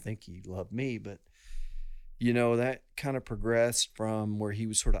him, and I think he loved me. But, that kind of progressed from where he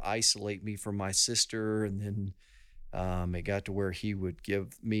would sort of isolate me from my sister, and then it got to where he would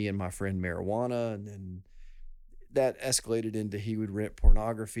give me and my friend marijuana, and then that escalated into he would rent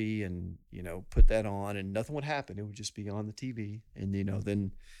pornography and, put that on, and nothing would happen. It would just be on the TV. And,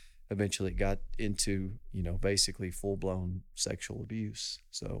 then eventually it got into, basically full-blown sexual abuse.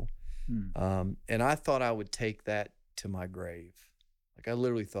 So, and I thought I would take that to my grave. Like I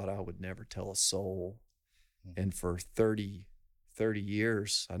literally thought I would never tell a soul. And for 30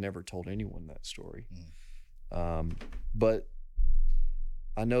 years, I never told anyone that story. But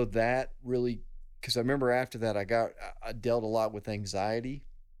I know that really, because I remember after that, I dealt a lot with anxiety.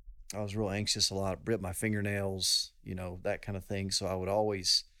 I was real anxious a lot, ripped my fingernails, that kind of thing. So I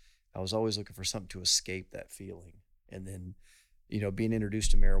was always looking for something to escape that feeling. And then, being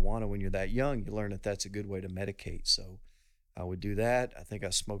introduced to marijuana when you're that young, you learn that that's a good way to medicate. So I would do that. I think I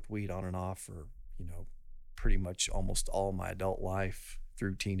smoked weed on and off for, pretty much almost all my adult life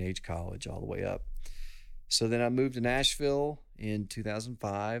through teenage, college, all the way up. So then I moved to Nashville in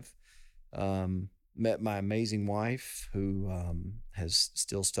 2005, met my amazing wife who has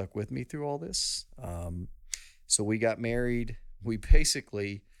still stuck with me through all this. So we got married.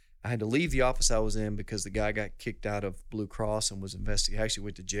 I had to leave the office I was in because the guy got kicked out of Blue Cross and was investigated. He actually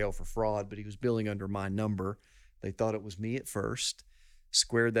went to jail for fraud, but he was billing under my number. They thought it was me at first,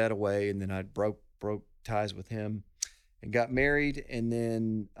 squared that away, and then I broke ties with him and got married. And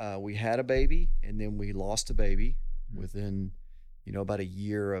then we had a baby, and then we lost a baby within, about a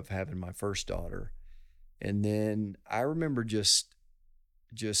year of having my first daughter. And then I remember just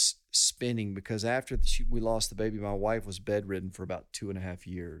spinning because after we lost the baby, my wife was bedridden for about 2.5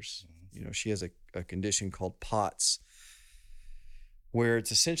 years. She has a condition called POTS, where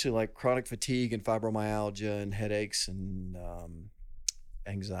it's essentially like chronic fatigue and fibromyalgia and headaches and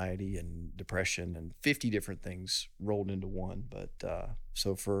anxiety and depression and 50 different things rolled into one. But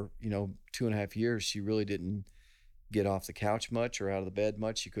so for 2.5 years, she really didn't get off the couch much or out of the bed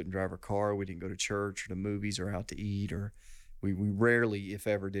much. She couldn't drive her car. We didn't go to church or to movies or out to eat, or we rarely, if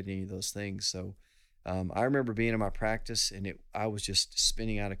ever, did any of those things. So I remember being in my practice, and I was just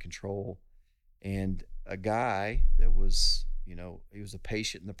spinning out of control. And a guy that was, he was a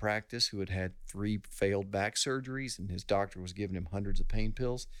patient in the practice who had had 3 failed back surgeries, and his doctor was giving him hundreds of pain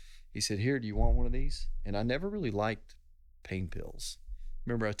pills. He said, "Here, do you want one of these?" And I never really liked pain pills.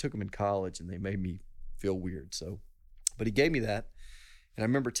 Remember, I took them in college, and they made me feel weird. But he gave me that, and I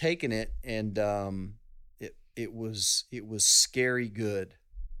remember taking it, and it was scary good.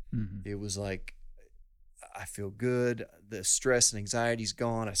 It was like, I feel good. The stress and anxiety's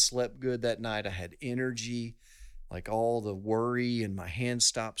gone. I slept good that night. I had energy, like all the worry, and my hands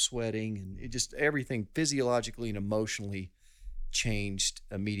stopped sweating, and it just, everything physiologically and emotionally changed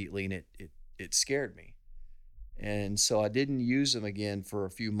immediately, and it scared me. And so I didn't use them again for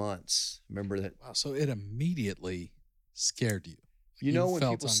a few months. Remember that. Wow, so it immediately scared you. When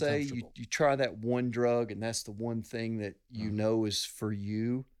people say you try that one drug and that's the one thing that know is for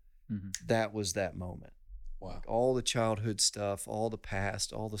you, that was that moment. Wow. Like all the childhood stuff, all the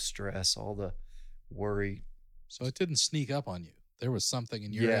past, all the stress, all the worry. So it didn't sneak up on you. There was something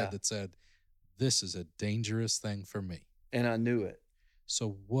in your head that said, this is a dangerous thing for me. And I knew it.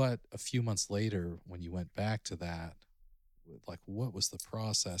 So what, a few months later, when you went back to that, like what was the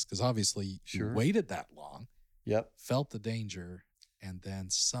process? Because obviously you waited that long. Yep. Felt the danger. And then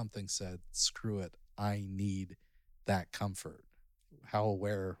something said, screw it, I need that comfort. How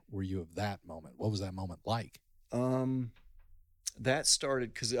aware were you of that moment? What was that moment like? That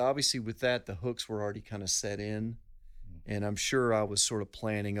started, because obviously with that, the hooks were already kind of set in. And I'm sure I was sort of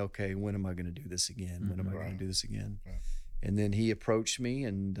planning, okay, when am I going to do this again? When am I going to do this again? Right. And then he approached me,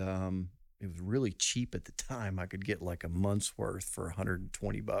 and it was really cheap at the time. I could get like a month's worth for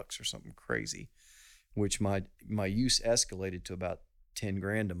 $120 or something crazy, which my use escalated to about 10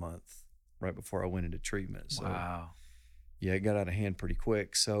 grand a month right before I went into treatment. So, wow. Yeah, it got out of hand pretty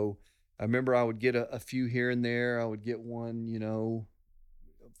quick. So I remember I would get a few here and there. I would get one,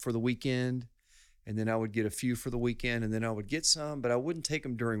 for the weekend. and then I would get a few for the weekend, and then I would get some, but I wouldn't take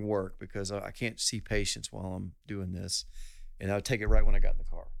them during work because I can't see patients while I'm doing this. And I would take it right when I got in the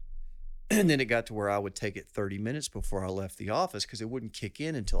car. And then it got to where I would take it 30 minutes before I left the office because it wouldn't kick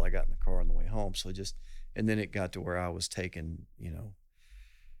in until I got in the car on the way home. So and then it got to where I was taking,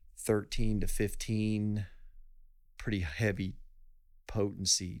 13 to 15 pretty heavy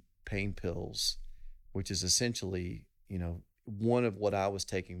potency pain pills, which is essentially, one of what I was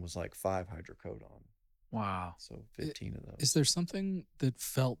taking was like 5 hydrocodone. Wow. So 15 of those. Is there something that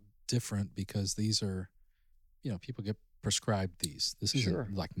felt different because these are, people get prescribed these? This isn't Sure.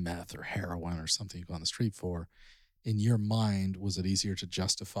 like meth or heroin or something you go on the street for. In your mind, was it easier to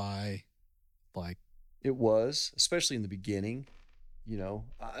justify like? It was, especially in the beginning.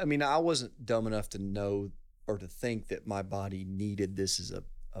 I wasn't dumb enough to know or to think that my body needed this as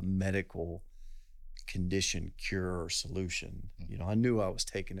a medical condition, cure, or solution. I knew I was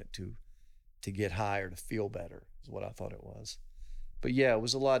taking it to get high or to feel better is what I thought it was. But yeah, it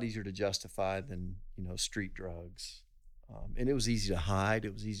was a lot easier to justify than, street drugs. And it was easy to hide.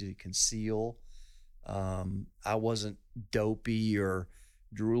 It was easy to conceal. I wasn't dopey or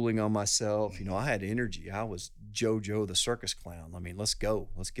drooling on myself. I had energy. I was JoJo the circus clown. I mean, let's go.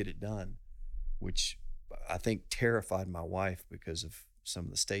 Let's get it done, which I think terrified my wife because of some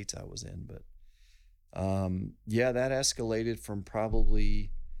of the states I was in. But that escalated from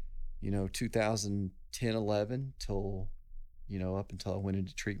probably, 2010, 11 till, up until I went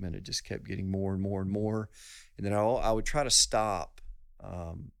into treatment. It just kept getting more and more and more. And then I would try to stop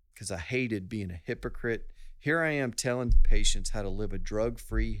because I hated being a hypocrite. Here I am telling patients how to live a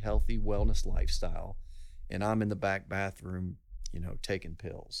drug-free, healthy wellness lifestyle, and I'm in the back bathroom, taking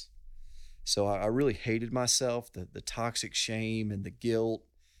pills. So I really hated myself, the toxic shame and the guilt,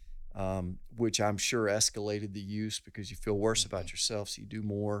 which I'm sure escalated the use because you feel worse about yourself, so you do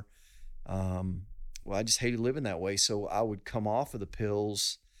more. I just hated living that way. So I would come off of the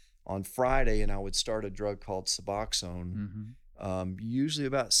pills on Friday, and I would start a drug called Suboxone. Usually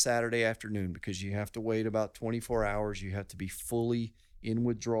about Saturday afternoon, because you have to wait about 24 hours. You have to be fully in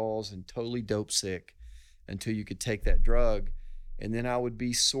withdrawals and totally dope sick until you could take that drug. And then I would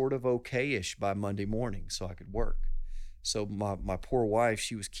be sort of okay-ish by Monday morning so I could work. So my poor wife,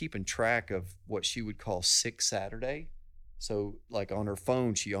 she was keeping track of what she would call Sick Saturday. So like on her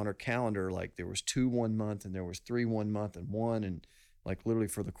phone, on her calendar, like there was 2 1 month and there was 3 1 month and 1. And like literally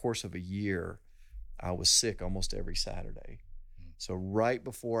for the course of a year, I was sick almost every Saturday. So right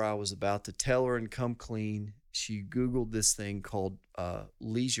before I was about to tell her and come clean, she Googled this thing called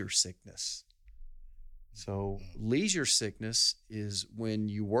leisure sickness. So leisure sickness is when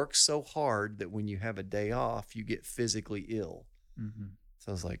you work so hard that when you have a day off, you get physically ill. So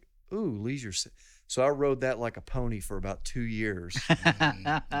I was like, ooh, leisure sick. So I rode that like a pony for about 2 years.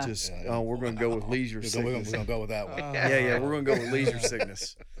 We're going to go with leisure sickness. We're going to go with that one. Yeah, we're going to go with leisure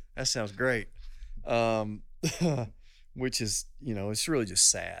sickness. That sounds great. Which is, it's really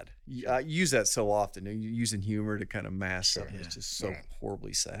just sad. I use that so often. You're using humor to kind of mask something that's just so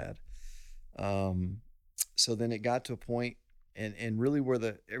horribly sad. So then it got to a point, and really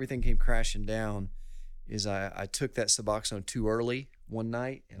where everything came crashing down is I took that Suboxone too early one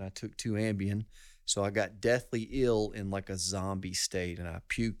night, and I took 2 Ambien. So I got deathly ill in like a zombie state, and I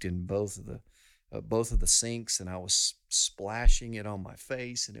puked in both of the sinks, and I was splashing it on my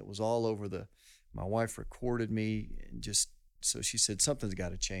face, and it was all over my wife recorded me, and so she said, something's got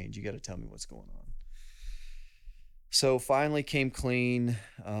to change. You got to tell me what's going on. So finally came clean.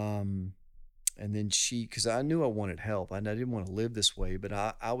 And then because I knew I wanted help. I didn't want to live this way, but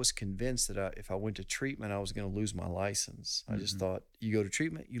I was convinced that if I went to treatment, I was going to lose my license. I just thought, you go to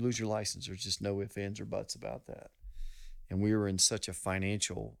treatment, you lose your license. There's just no ifs, ands, or buts about that. And we were in such a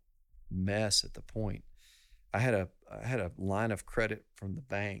financial mess at the point. I had a line of credit from the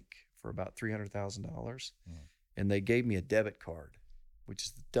bank for about $300,000, and they gave me a debit card, which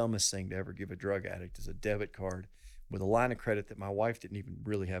is the dumbest thing to ever give a drug addict, is a debit card with a line of credit that my wife didn't even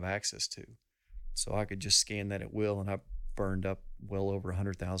really have access to. So I could just scan that at will, and I burned up well over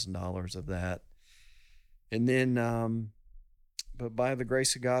 $100,000 of that. And then, but by the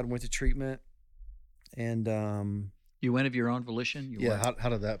grace of God, went to treatment, and you went of your own volition. How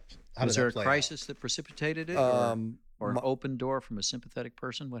did that? Was there a crisis that precipitated it, or an open door from a sympathetic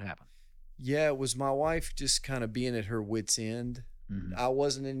person? What happened? Yeah, it was my wife just kind of being at her wit's end. I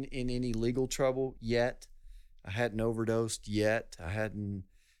wasn't in any legal trouble yet. I hadn't overdosed yet. I hadn't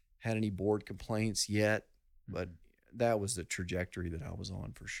had any board complaints yet, but that was the trajectory that I was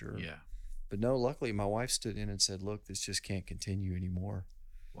on for sure. Yeah. But no, luckily my wife stood in and said, look, this just can't continue anymore.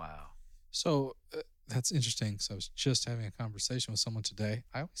 Wow. So that's interesting. So I was just having a conversation with someone today.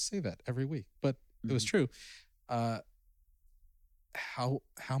 I always say that every week, but It was true. How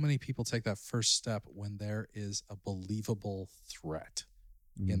many people take that first step when there is a believable threat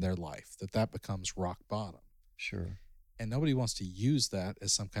in their life that becomes rock bottom? Sure. And nobody wants to use that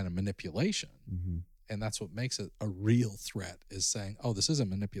as some kind of manipulation. And that's what makes it a real threat, is saying, oh, this isn't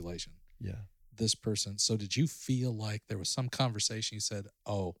manipulation. Yeah. This person. So did you feel like there was some conversation you said,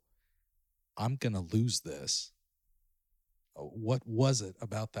 oh, I'm going to lose this? What was it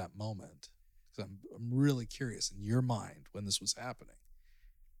about that moment? Because I'm really curious, in your mind, when this was happening,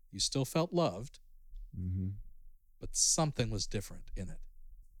 you still felt loved, but something was different in it.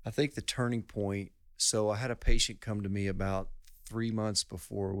 I think the turning point. So I had a patient come to me about 3 months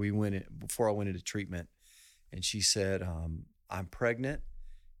before I went into treatment, and she said, "I'm pregnant,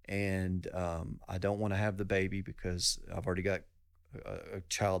 and I don't want to have the baby because I've already got a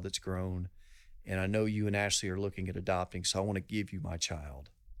child that's grown, and I know you and Ashley are looking at adopting, so I want to give you my child."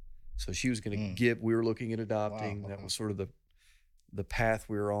 So she was going to we were looking at adopting. Wow. That was sort of the path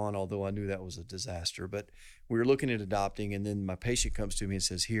we were on, although I knew that was a disaster. But we were looking at adopting, and then my patient comes to me and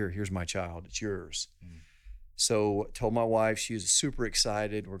says, here's my child. It's yours. So I told my wife, she was super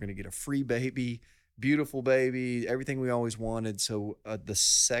excited. We're going to get a free baby, beautiful baby, everything we always wanted. So the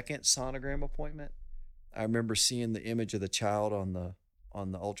second sonogram appointment, I remember seeing the image of the child on the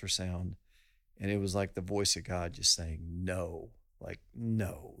ultrasound, and it was like the voice of God just saying, no. Like,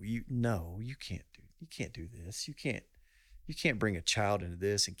 no, you can't do this. You can't bring a child into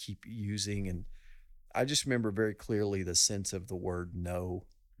this and keep using. And I just remember very clearly the sense of the word no.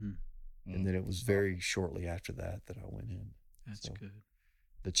 And then it was very shortly after that I went in. That's good.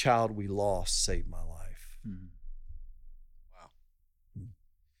 The child we lost saved my life. Wow.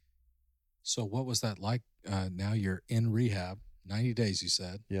 So what was that like? Now you're in rehab, 90 days, you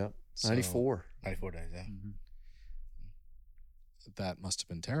said. Yep. 94. 94 days, yeah. That must have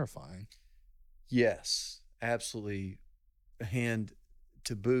been terrifying. Yes, absolutely. And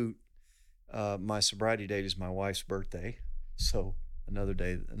to boot, my sobriety date is my wife's birthday. So another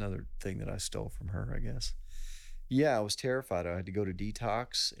thing that I stole from her, I guess. Yeah, I was terrified. I had to go to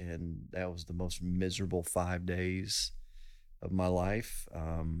detox, and that was the most miserable 5 days of my life.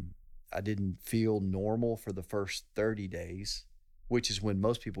 I didn't feel normal for the first 30 days, which is when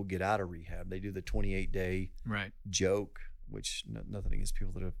most people get out of rehab. They do the 28-day joke, which nothing against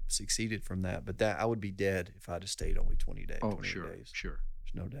people that have succeeded from that, but that I would be dead if I'd have stayed only 20 days. Oh, sure. There's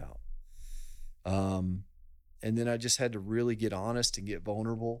no doubt. And then I just had to really get honest and get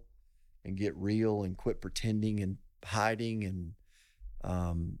vulnerable and get real and quit pretending and hiding. And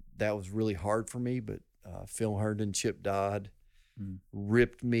that was really hard for me, but Phil Herndon, Chip Dodd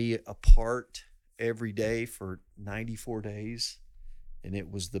ripped me apart every day for 94 days. And it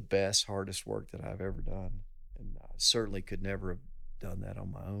was the best, hardest work that I've ever done. And I certainly could never have done that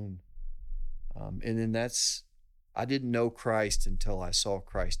on my own. And then I didn't know Christ until I saw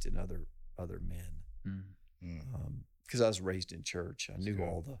Christ in other men. Because I was raised in church. I knew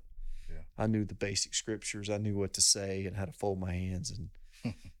I knew the basic scriptures. I knew what to say and how to fold my hands. And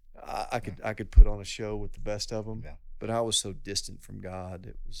I could put on a show with the best of them. Yeah. But I was so distant from God.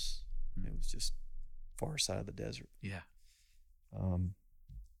 It was just far side of the desert. Yeah.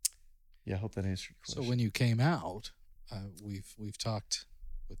 Yeah, I hope that answered your question. So when you came out, we've talked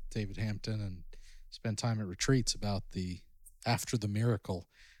with David Hampton and spent time at retreats about after the miracle.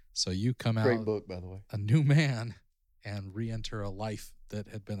 So you come out, great book, by the way, a new man, and re-enter a life that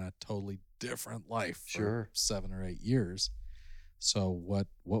had been a totally different life for 7 or 8 years. So what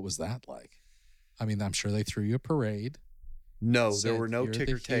was that like? I mean, I'm sure they threw you a parade. No, there were no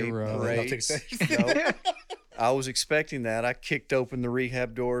ticker tape parades. No. I was expecting that. I kicked open the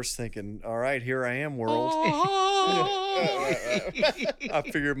rehab doors thinking, all right, here I am, world. I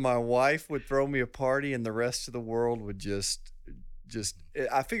figured my wife would throw me a party and the rest of the world would just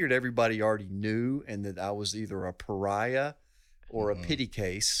I figured everybody already knew, and that I was either a pariah or a pity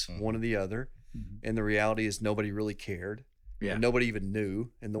case, one or the other. And the reality is nobody really cared. Yeah. And nobody even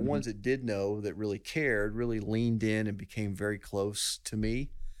knew. And the ones that did know, that really cared, really leaned in and became very close to me.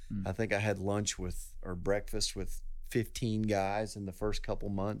 I think I had breakfast with 15 guys in the first couple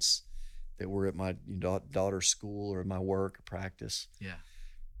months that were at my daughter's school or my work or practice. Yeah.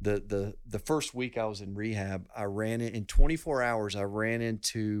 The first week I was in rehab, in 24 hours, I ran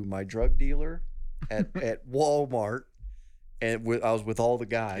into my drug dealer at Walmart, and I was with all the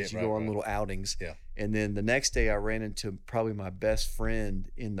guys. Go on little outings. Yeah. And then the next day I ran into probably my best friend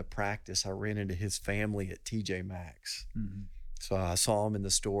in the practice. I ran into his family at TJ Maxx. So I saw him in the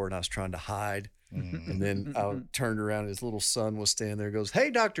store and I was trying to hide. And then I turned around and his little son was standing there. He goes,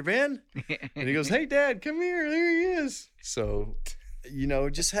 "Hey, Dr. Ben." And he goes, "Hey, Dad, come here. There he is." So,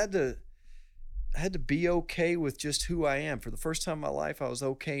 just had to had to be okay with just who I am. For the first time in my life, I was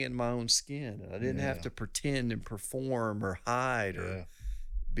okay in my own skin. And I didn't have to pretend and perform or hide or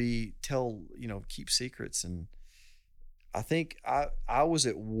keep secrets. And I think I was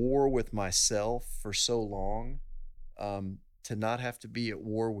at war with myself for so long, to not have to be at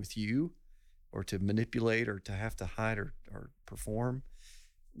war with you or to manipulate or to have to hide or perform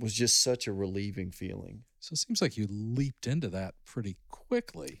was just such a relieving feeling. So it seems like you leaped into that pretty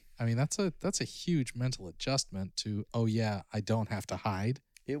quickly. I mean, that's a huge mental adjustment to, oh yeah, I don't have to hide.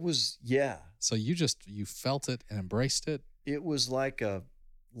 It was, yeah. So you felt it and embraced it. It was like the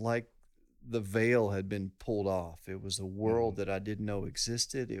veil had been pulled off. It was a world that I didn't know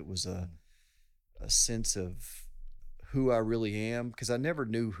existed. It was a sense of who I really am, because I never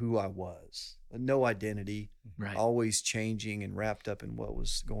knew who I was. No identity, Right. always changing and wrapped up in what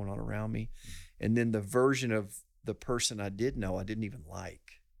was going on around me. And then the version of the person I did know, I didn't even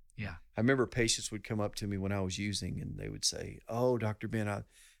like. Yeah. I remember patients would come up to me when I was using, and they would say, "Oh, Dr. Ben,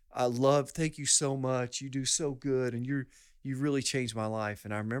 thank you so much. You do so good, and you've really changed my life."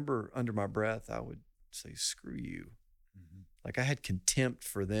 And I remember under my breath, I would say, "Screw you." Mm-hmm. Like I had contempt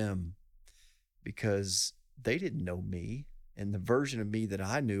for them because they didn't know me, and the version of me that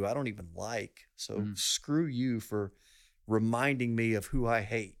I knew, I don't even like. So screw you for reminding me of who I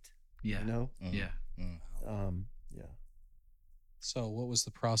hate. Yeah. You know? Yeah. Yeah. So what was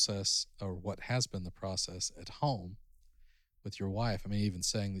the process, or what has been the process at home with your wife? I mean, even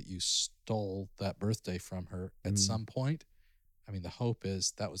saying that you stole that birthday from her at some point. I mean, the hope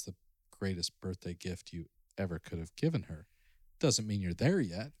is that was the greatest birthday gift you ever could have given her. Doesn't mean you're there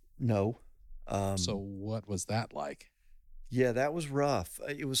yet. No. So what was that like? Yeah, that was rough.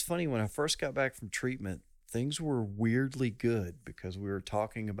 It was funny when I first got back from treatment, things were weirdly good because we were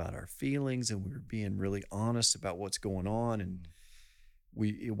talking about our feelings and we were being really honest about what's going on, and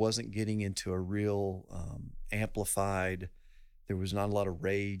it wasn't getting into a real amplified. There was not a lot of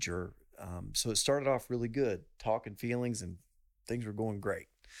rage or so it started off really good, talking feelings, and things were going great.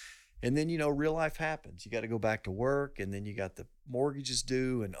 And then, real life happens. You got to go back to work, and then you got the mortgages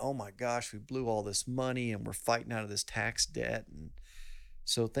due, and oh my gosh, we blew all this money and we're fighting out of this tax debt. And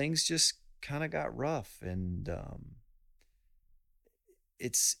so things just kind of got rough, and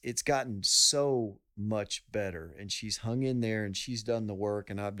it's gotten so much better, and she's hung in there, and she's done the work,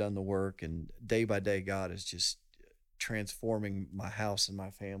 and I've done the work, and day by day, God is just transforming my house and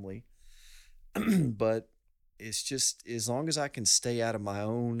my family. But it's just, as long as I can stay out of my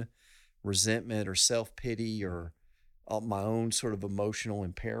own resentment or self-pity or my own sort of emotional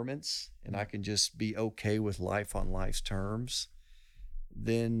impairments, and I can just be okay with life on life's terms,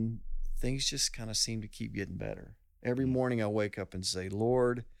 then things just kind of seem to keep getting better. Every morning I wake up and say,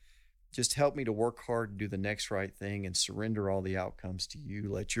 "Lord, just help me to work hard and do the next right thing and surrender all the outcomes to you.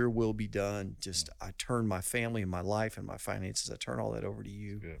 Let your will be done." I turn my family and my life and my finances, I turn all that over to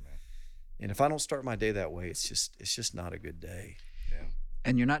you. Good, man. And if I don't start my day that way, it's just not a good day. Yeah.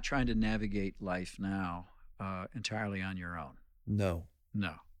 And you're not trying to navigate life now entirely on your own. No.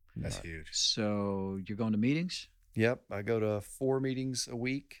 That's huge. So you're going to meetings? Yep. I go to 4 meetings a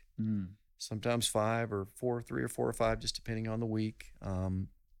week, sometimes 5 or 4, 3 or 4 or 5, just depending on the week.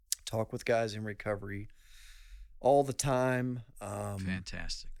 Talk with guys in recovery all the time.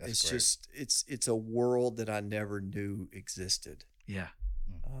 Fantastic. That's It's it's a world that I never knew existed. Yeah.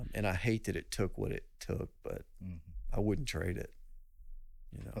 And I hate that it took what it took, but I wouldn't trade it.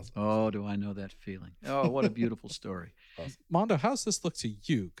 Oh, do I know that feeling? Oh, what a beautiful story. Mondo, how's this look to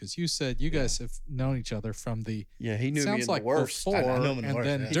you? Because you said you guys have known each other from the he knew me sounds in like the worst. before I know him in the and worst,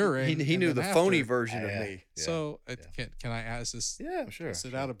 then yeah. during. He and knew then the phony after. version of Yeah. me. Yeah. So can I ask this? Yeah, sure. Is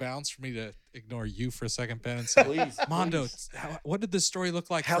it out of bounds for me to ignore you for a second, Ben? And say, Please, Mondo, please. what did this story look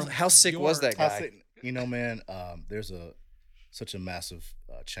like? How sick was that guy? Man, there's such a massive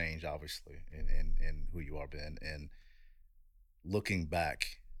change, obviously, in who you are, Ben. And looking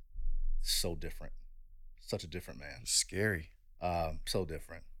back, so different. Such a different man. Scary. So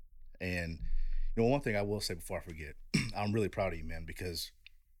different. And one thing I will say before I forget, I'm really proud of you, man, because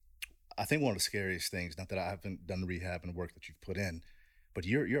I think one of the scariest things, not that I haven't done the rehab and the work that you've put in, but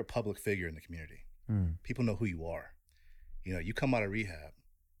you're a public figure in the community. People know who you are. You come out of rehab,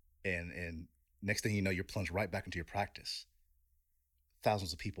 and next thing you know, you're plunged right back into your practice.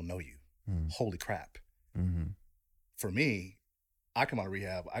 Thousands of people know you. Holy crap. For me, I come out of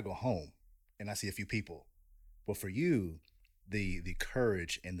rehab, I go home, and I see a few people. But for you, the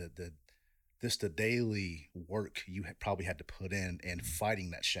courage and the daily work you probably had to put in and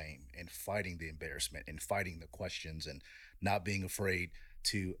fighting that shame and fighting the embarrassment and fighting the questions and not being afraid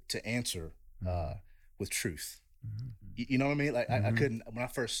to answer with truth. You know what I mean? Like I couldn't, when I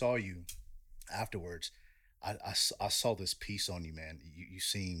first saw you, afterwards, I saw this piece on you, man. You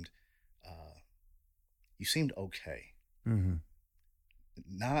seemed okay, Mm-hmm.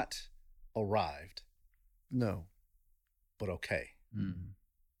 not arrived, No. but okay. Mm.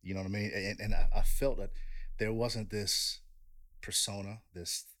 You know what I mean? And I felt that there wasn't this persona,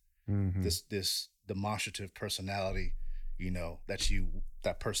 this Mm-hmm. this demonstrative personality, you know,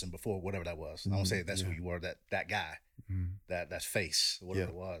 that person before, whatever that was. I won't say that's who Yeah. you were, that guy, Mm-hmm. that face, whatever Yeah.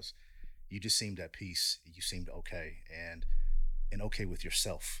 it was. You just seemed at peace. You seemed okay, and okay with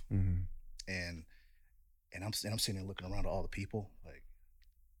yourself. Mm-hmm. And I'm sitting there looking around at all the people, like,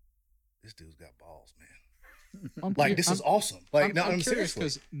 this dude's got balls, man. I'm Like, cu- this I'm- is awesome. Like, I'm, no, I'm I'm curious seriously.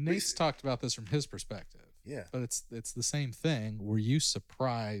 because Nate's talked about this from his perspective, Yeah. but it's the same thing. Were you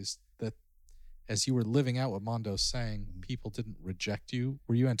surprised that as you were living out what Mondo's saying, people didn't reject you?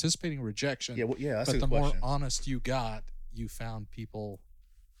 Were you anticipating rejection? Yeah. Well, yeah. That's a but the good question. more honest you got, you found people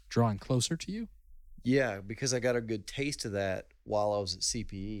drawing closer to you. Yeah, because I got a good taste of that while I was at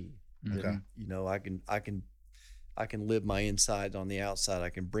CPE. Okay. And, you know, I can live my inside on the outside. I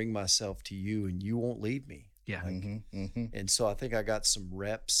can bring myself to you, and you won't leave me. Yeah. Like, Mm-hmm. and so I think I got some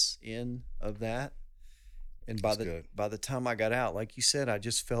reps in of that. And by That's good. by the time I got out, like you said, I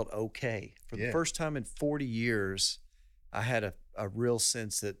just felt okay. For the Yeah. first time in 40 years, I had a real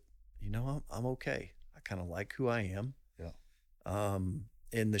sense that, you know, I'm okay. I kind of like who I am. Yeah.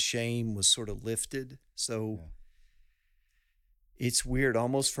 And the shame was sort of lifted. So Yeah. it's weird,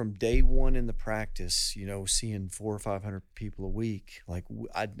 almost from day one in the practice, you know, seeing 400 or 500 people a week. Like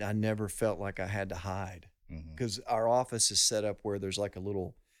I never felt like I had to hide, Mm-hmm. because our office is set up where there's like a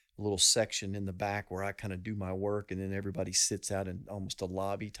little section in the back where I kind of do my work, and then everybody sits out in almost a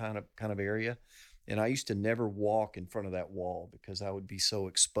lobby kind of area. And I used to never walk in front of that wall because I would be so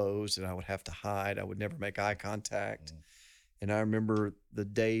exposed and I would have to hide. I would never make eye contact. And I remember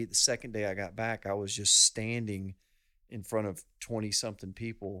the second day I got back, I was just standing in front of 20 something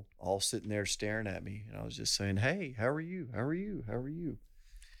people all sitting there staring at me. And I was just saying, "Hey, how are you? How are you? How are you?"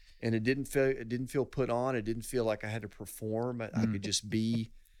 And it didn't feel put on. It didn't feel like I had to perform. I could just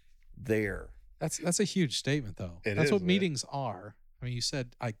be there. That's a huge statement, though. It That's is, what man. meetings are. I mean, you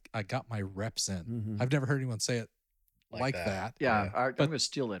said I got my reps in. Mhm. I've never heard anyone say it Like like that. that. Yeah, Yeah. I'm going to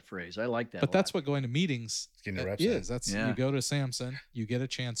steal that phrase. I like that. But a that's lot. what going to meetings Getting your reps is. in. That's Yeah. you go to Samson, you get a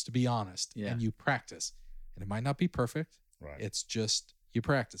chance to be honest, Yeah. and you practice. And it might not be perfect. Right. It's just you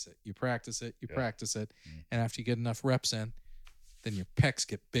practice it. You practice it. You Yeah. practice it. Mm. And after you get enough reps in, then your pecs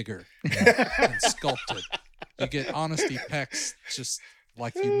get bigger and sculpted. You get honesty pecs just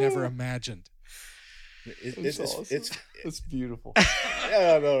like you never imagined. It's beautiful.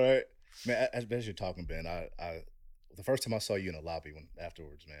 Yeah, I know, right? Man, as you're talking, Ben, I the first time I saw you in the lobby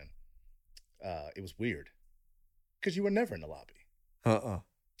afterwards, man, it was weird because you were never in the lobby. I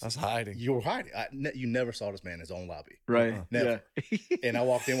was hiding. You were hiding. You never saw this man in his own lobby. right. Never. Yeah. And I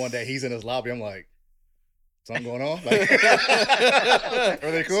walked in one day, he's in his lobby. I'm like, something going on? Like,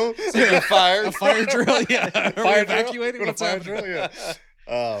 are they cool? You're fired. A fire drill, yeah. Are we Fire drill? evacuating? With a What's fire happening? drill,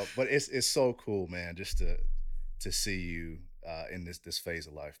 yeah. But it's so cool, man, just to see you in this phase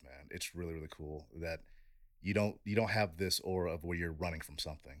of life, man. It's really, really cool that you don't have this aura of where you're running from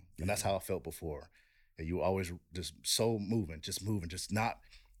something. And that's how I felt before. And you were always just so moving, just not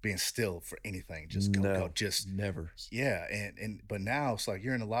being still for anything. Just go, just never. yeah. And but now it's like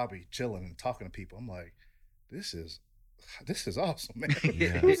you're in the lobby chilling and talking to people. I'm like, this is awesome, man.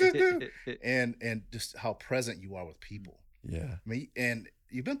 Yeah. Who's this dude? And just how present you are with people. Yeah. I mean, and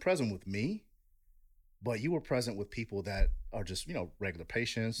you've been present with me, but you were present with people that are just, regular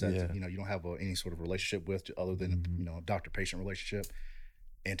patients that, Yeah. you don't have any sort of relationship with other than, Mhm. doctor-patient relationship.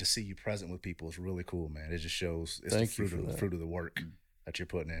 And to see you present with people is really cool, man. It just shows it's Thank you the for that. fruit of the work that you're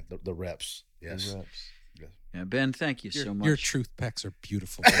putting in, the reps. Yes. Reps. Yeah, Ben, thank you so much. Your truth pecs are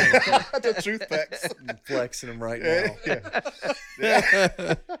beautiful. The truth facts. I'm flexing them right Yeah, now.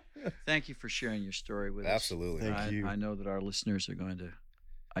 yeah. Thank you for sharing your story with us. Absolutely. Thank you. I know that our listeners are going to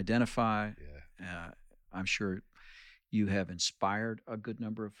identify. Yeah. I'm sure you have inspired a good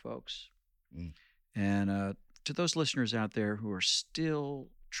number of folks. Mm. And to those listeners out there who are still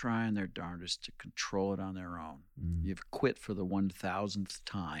trying their darndest to control it on their own, Mm. you've quit for the 1,000th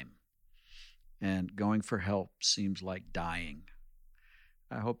time. And going for help seems like dying.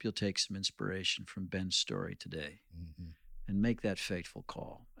 I hope you'll take some inspiration from Ben's story today Mhm. and make that fateful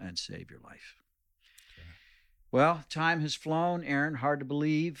call and save your life. Well, time has flown, Aaron. Hard to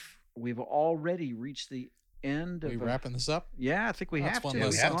believe. We've already reached the end we of wrapping this up? Yeah, I think we That's have one to.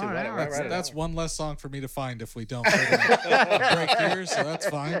 less We've song. gone an Right, hour. right, right. That's one less song for me to find if we don't put in a break here, so that's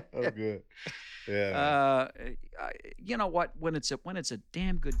fine. Oh, good. Yeah. You know what? When it's a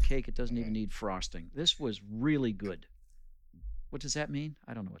damn good cake, it doesn't even need frosting. This was really good. What does that mean?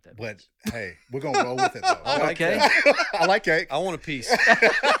 I don't know what that means. But hey, we're gonna roll with it though. I like Okay. that. I like cake. I want a piece.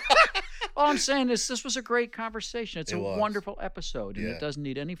 All I'm saying is this was a great conversation. It's It a was. wonderful episode, and Yeah. it doesn't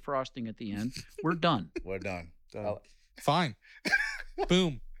need any frosting at the end. We're done. We're done. Done. Fine.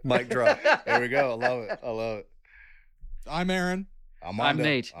 Boom. Mic drop. There we go. I love it. I love it. I'm Aaron. I'm Mondo.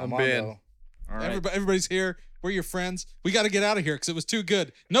 Nate. I'm Mondo. Ben. All right. Everybody's here. We're your friends. We got to get out of here because it was too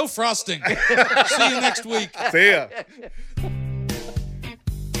good. No frosting. See you next week. See ya.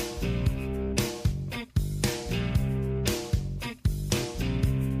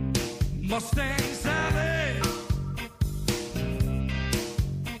 Mustang Sally.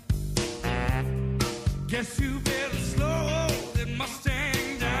 Guess you better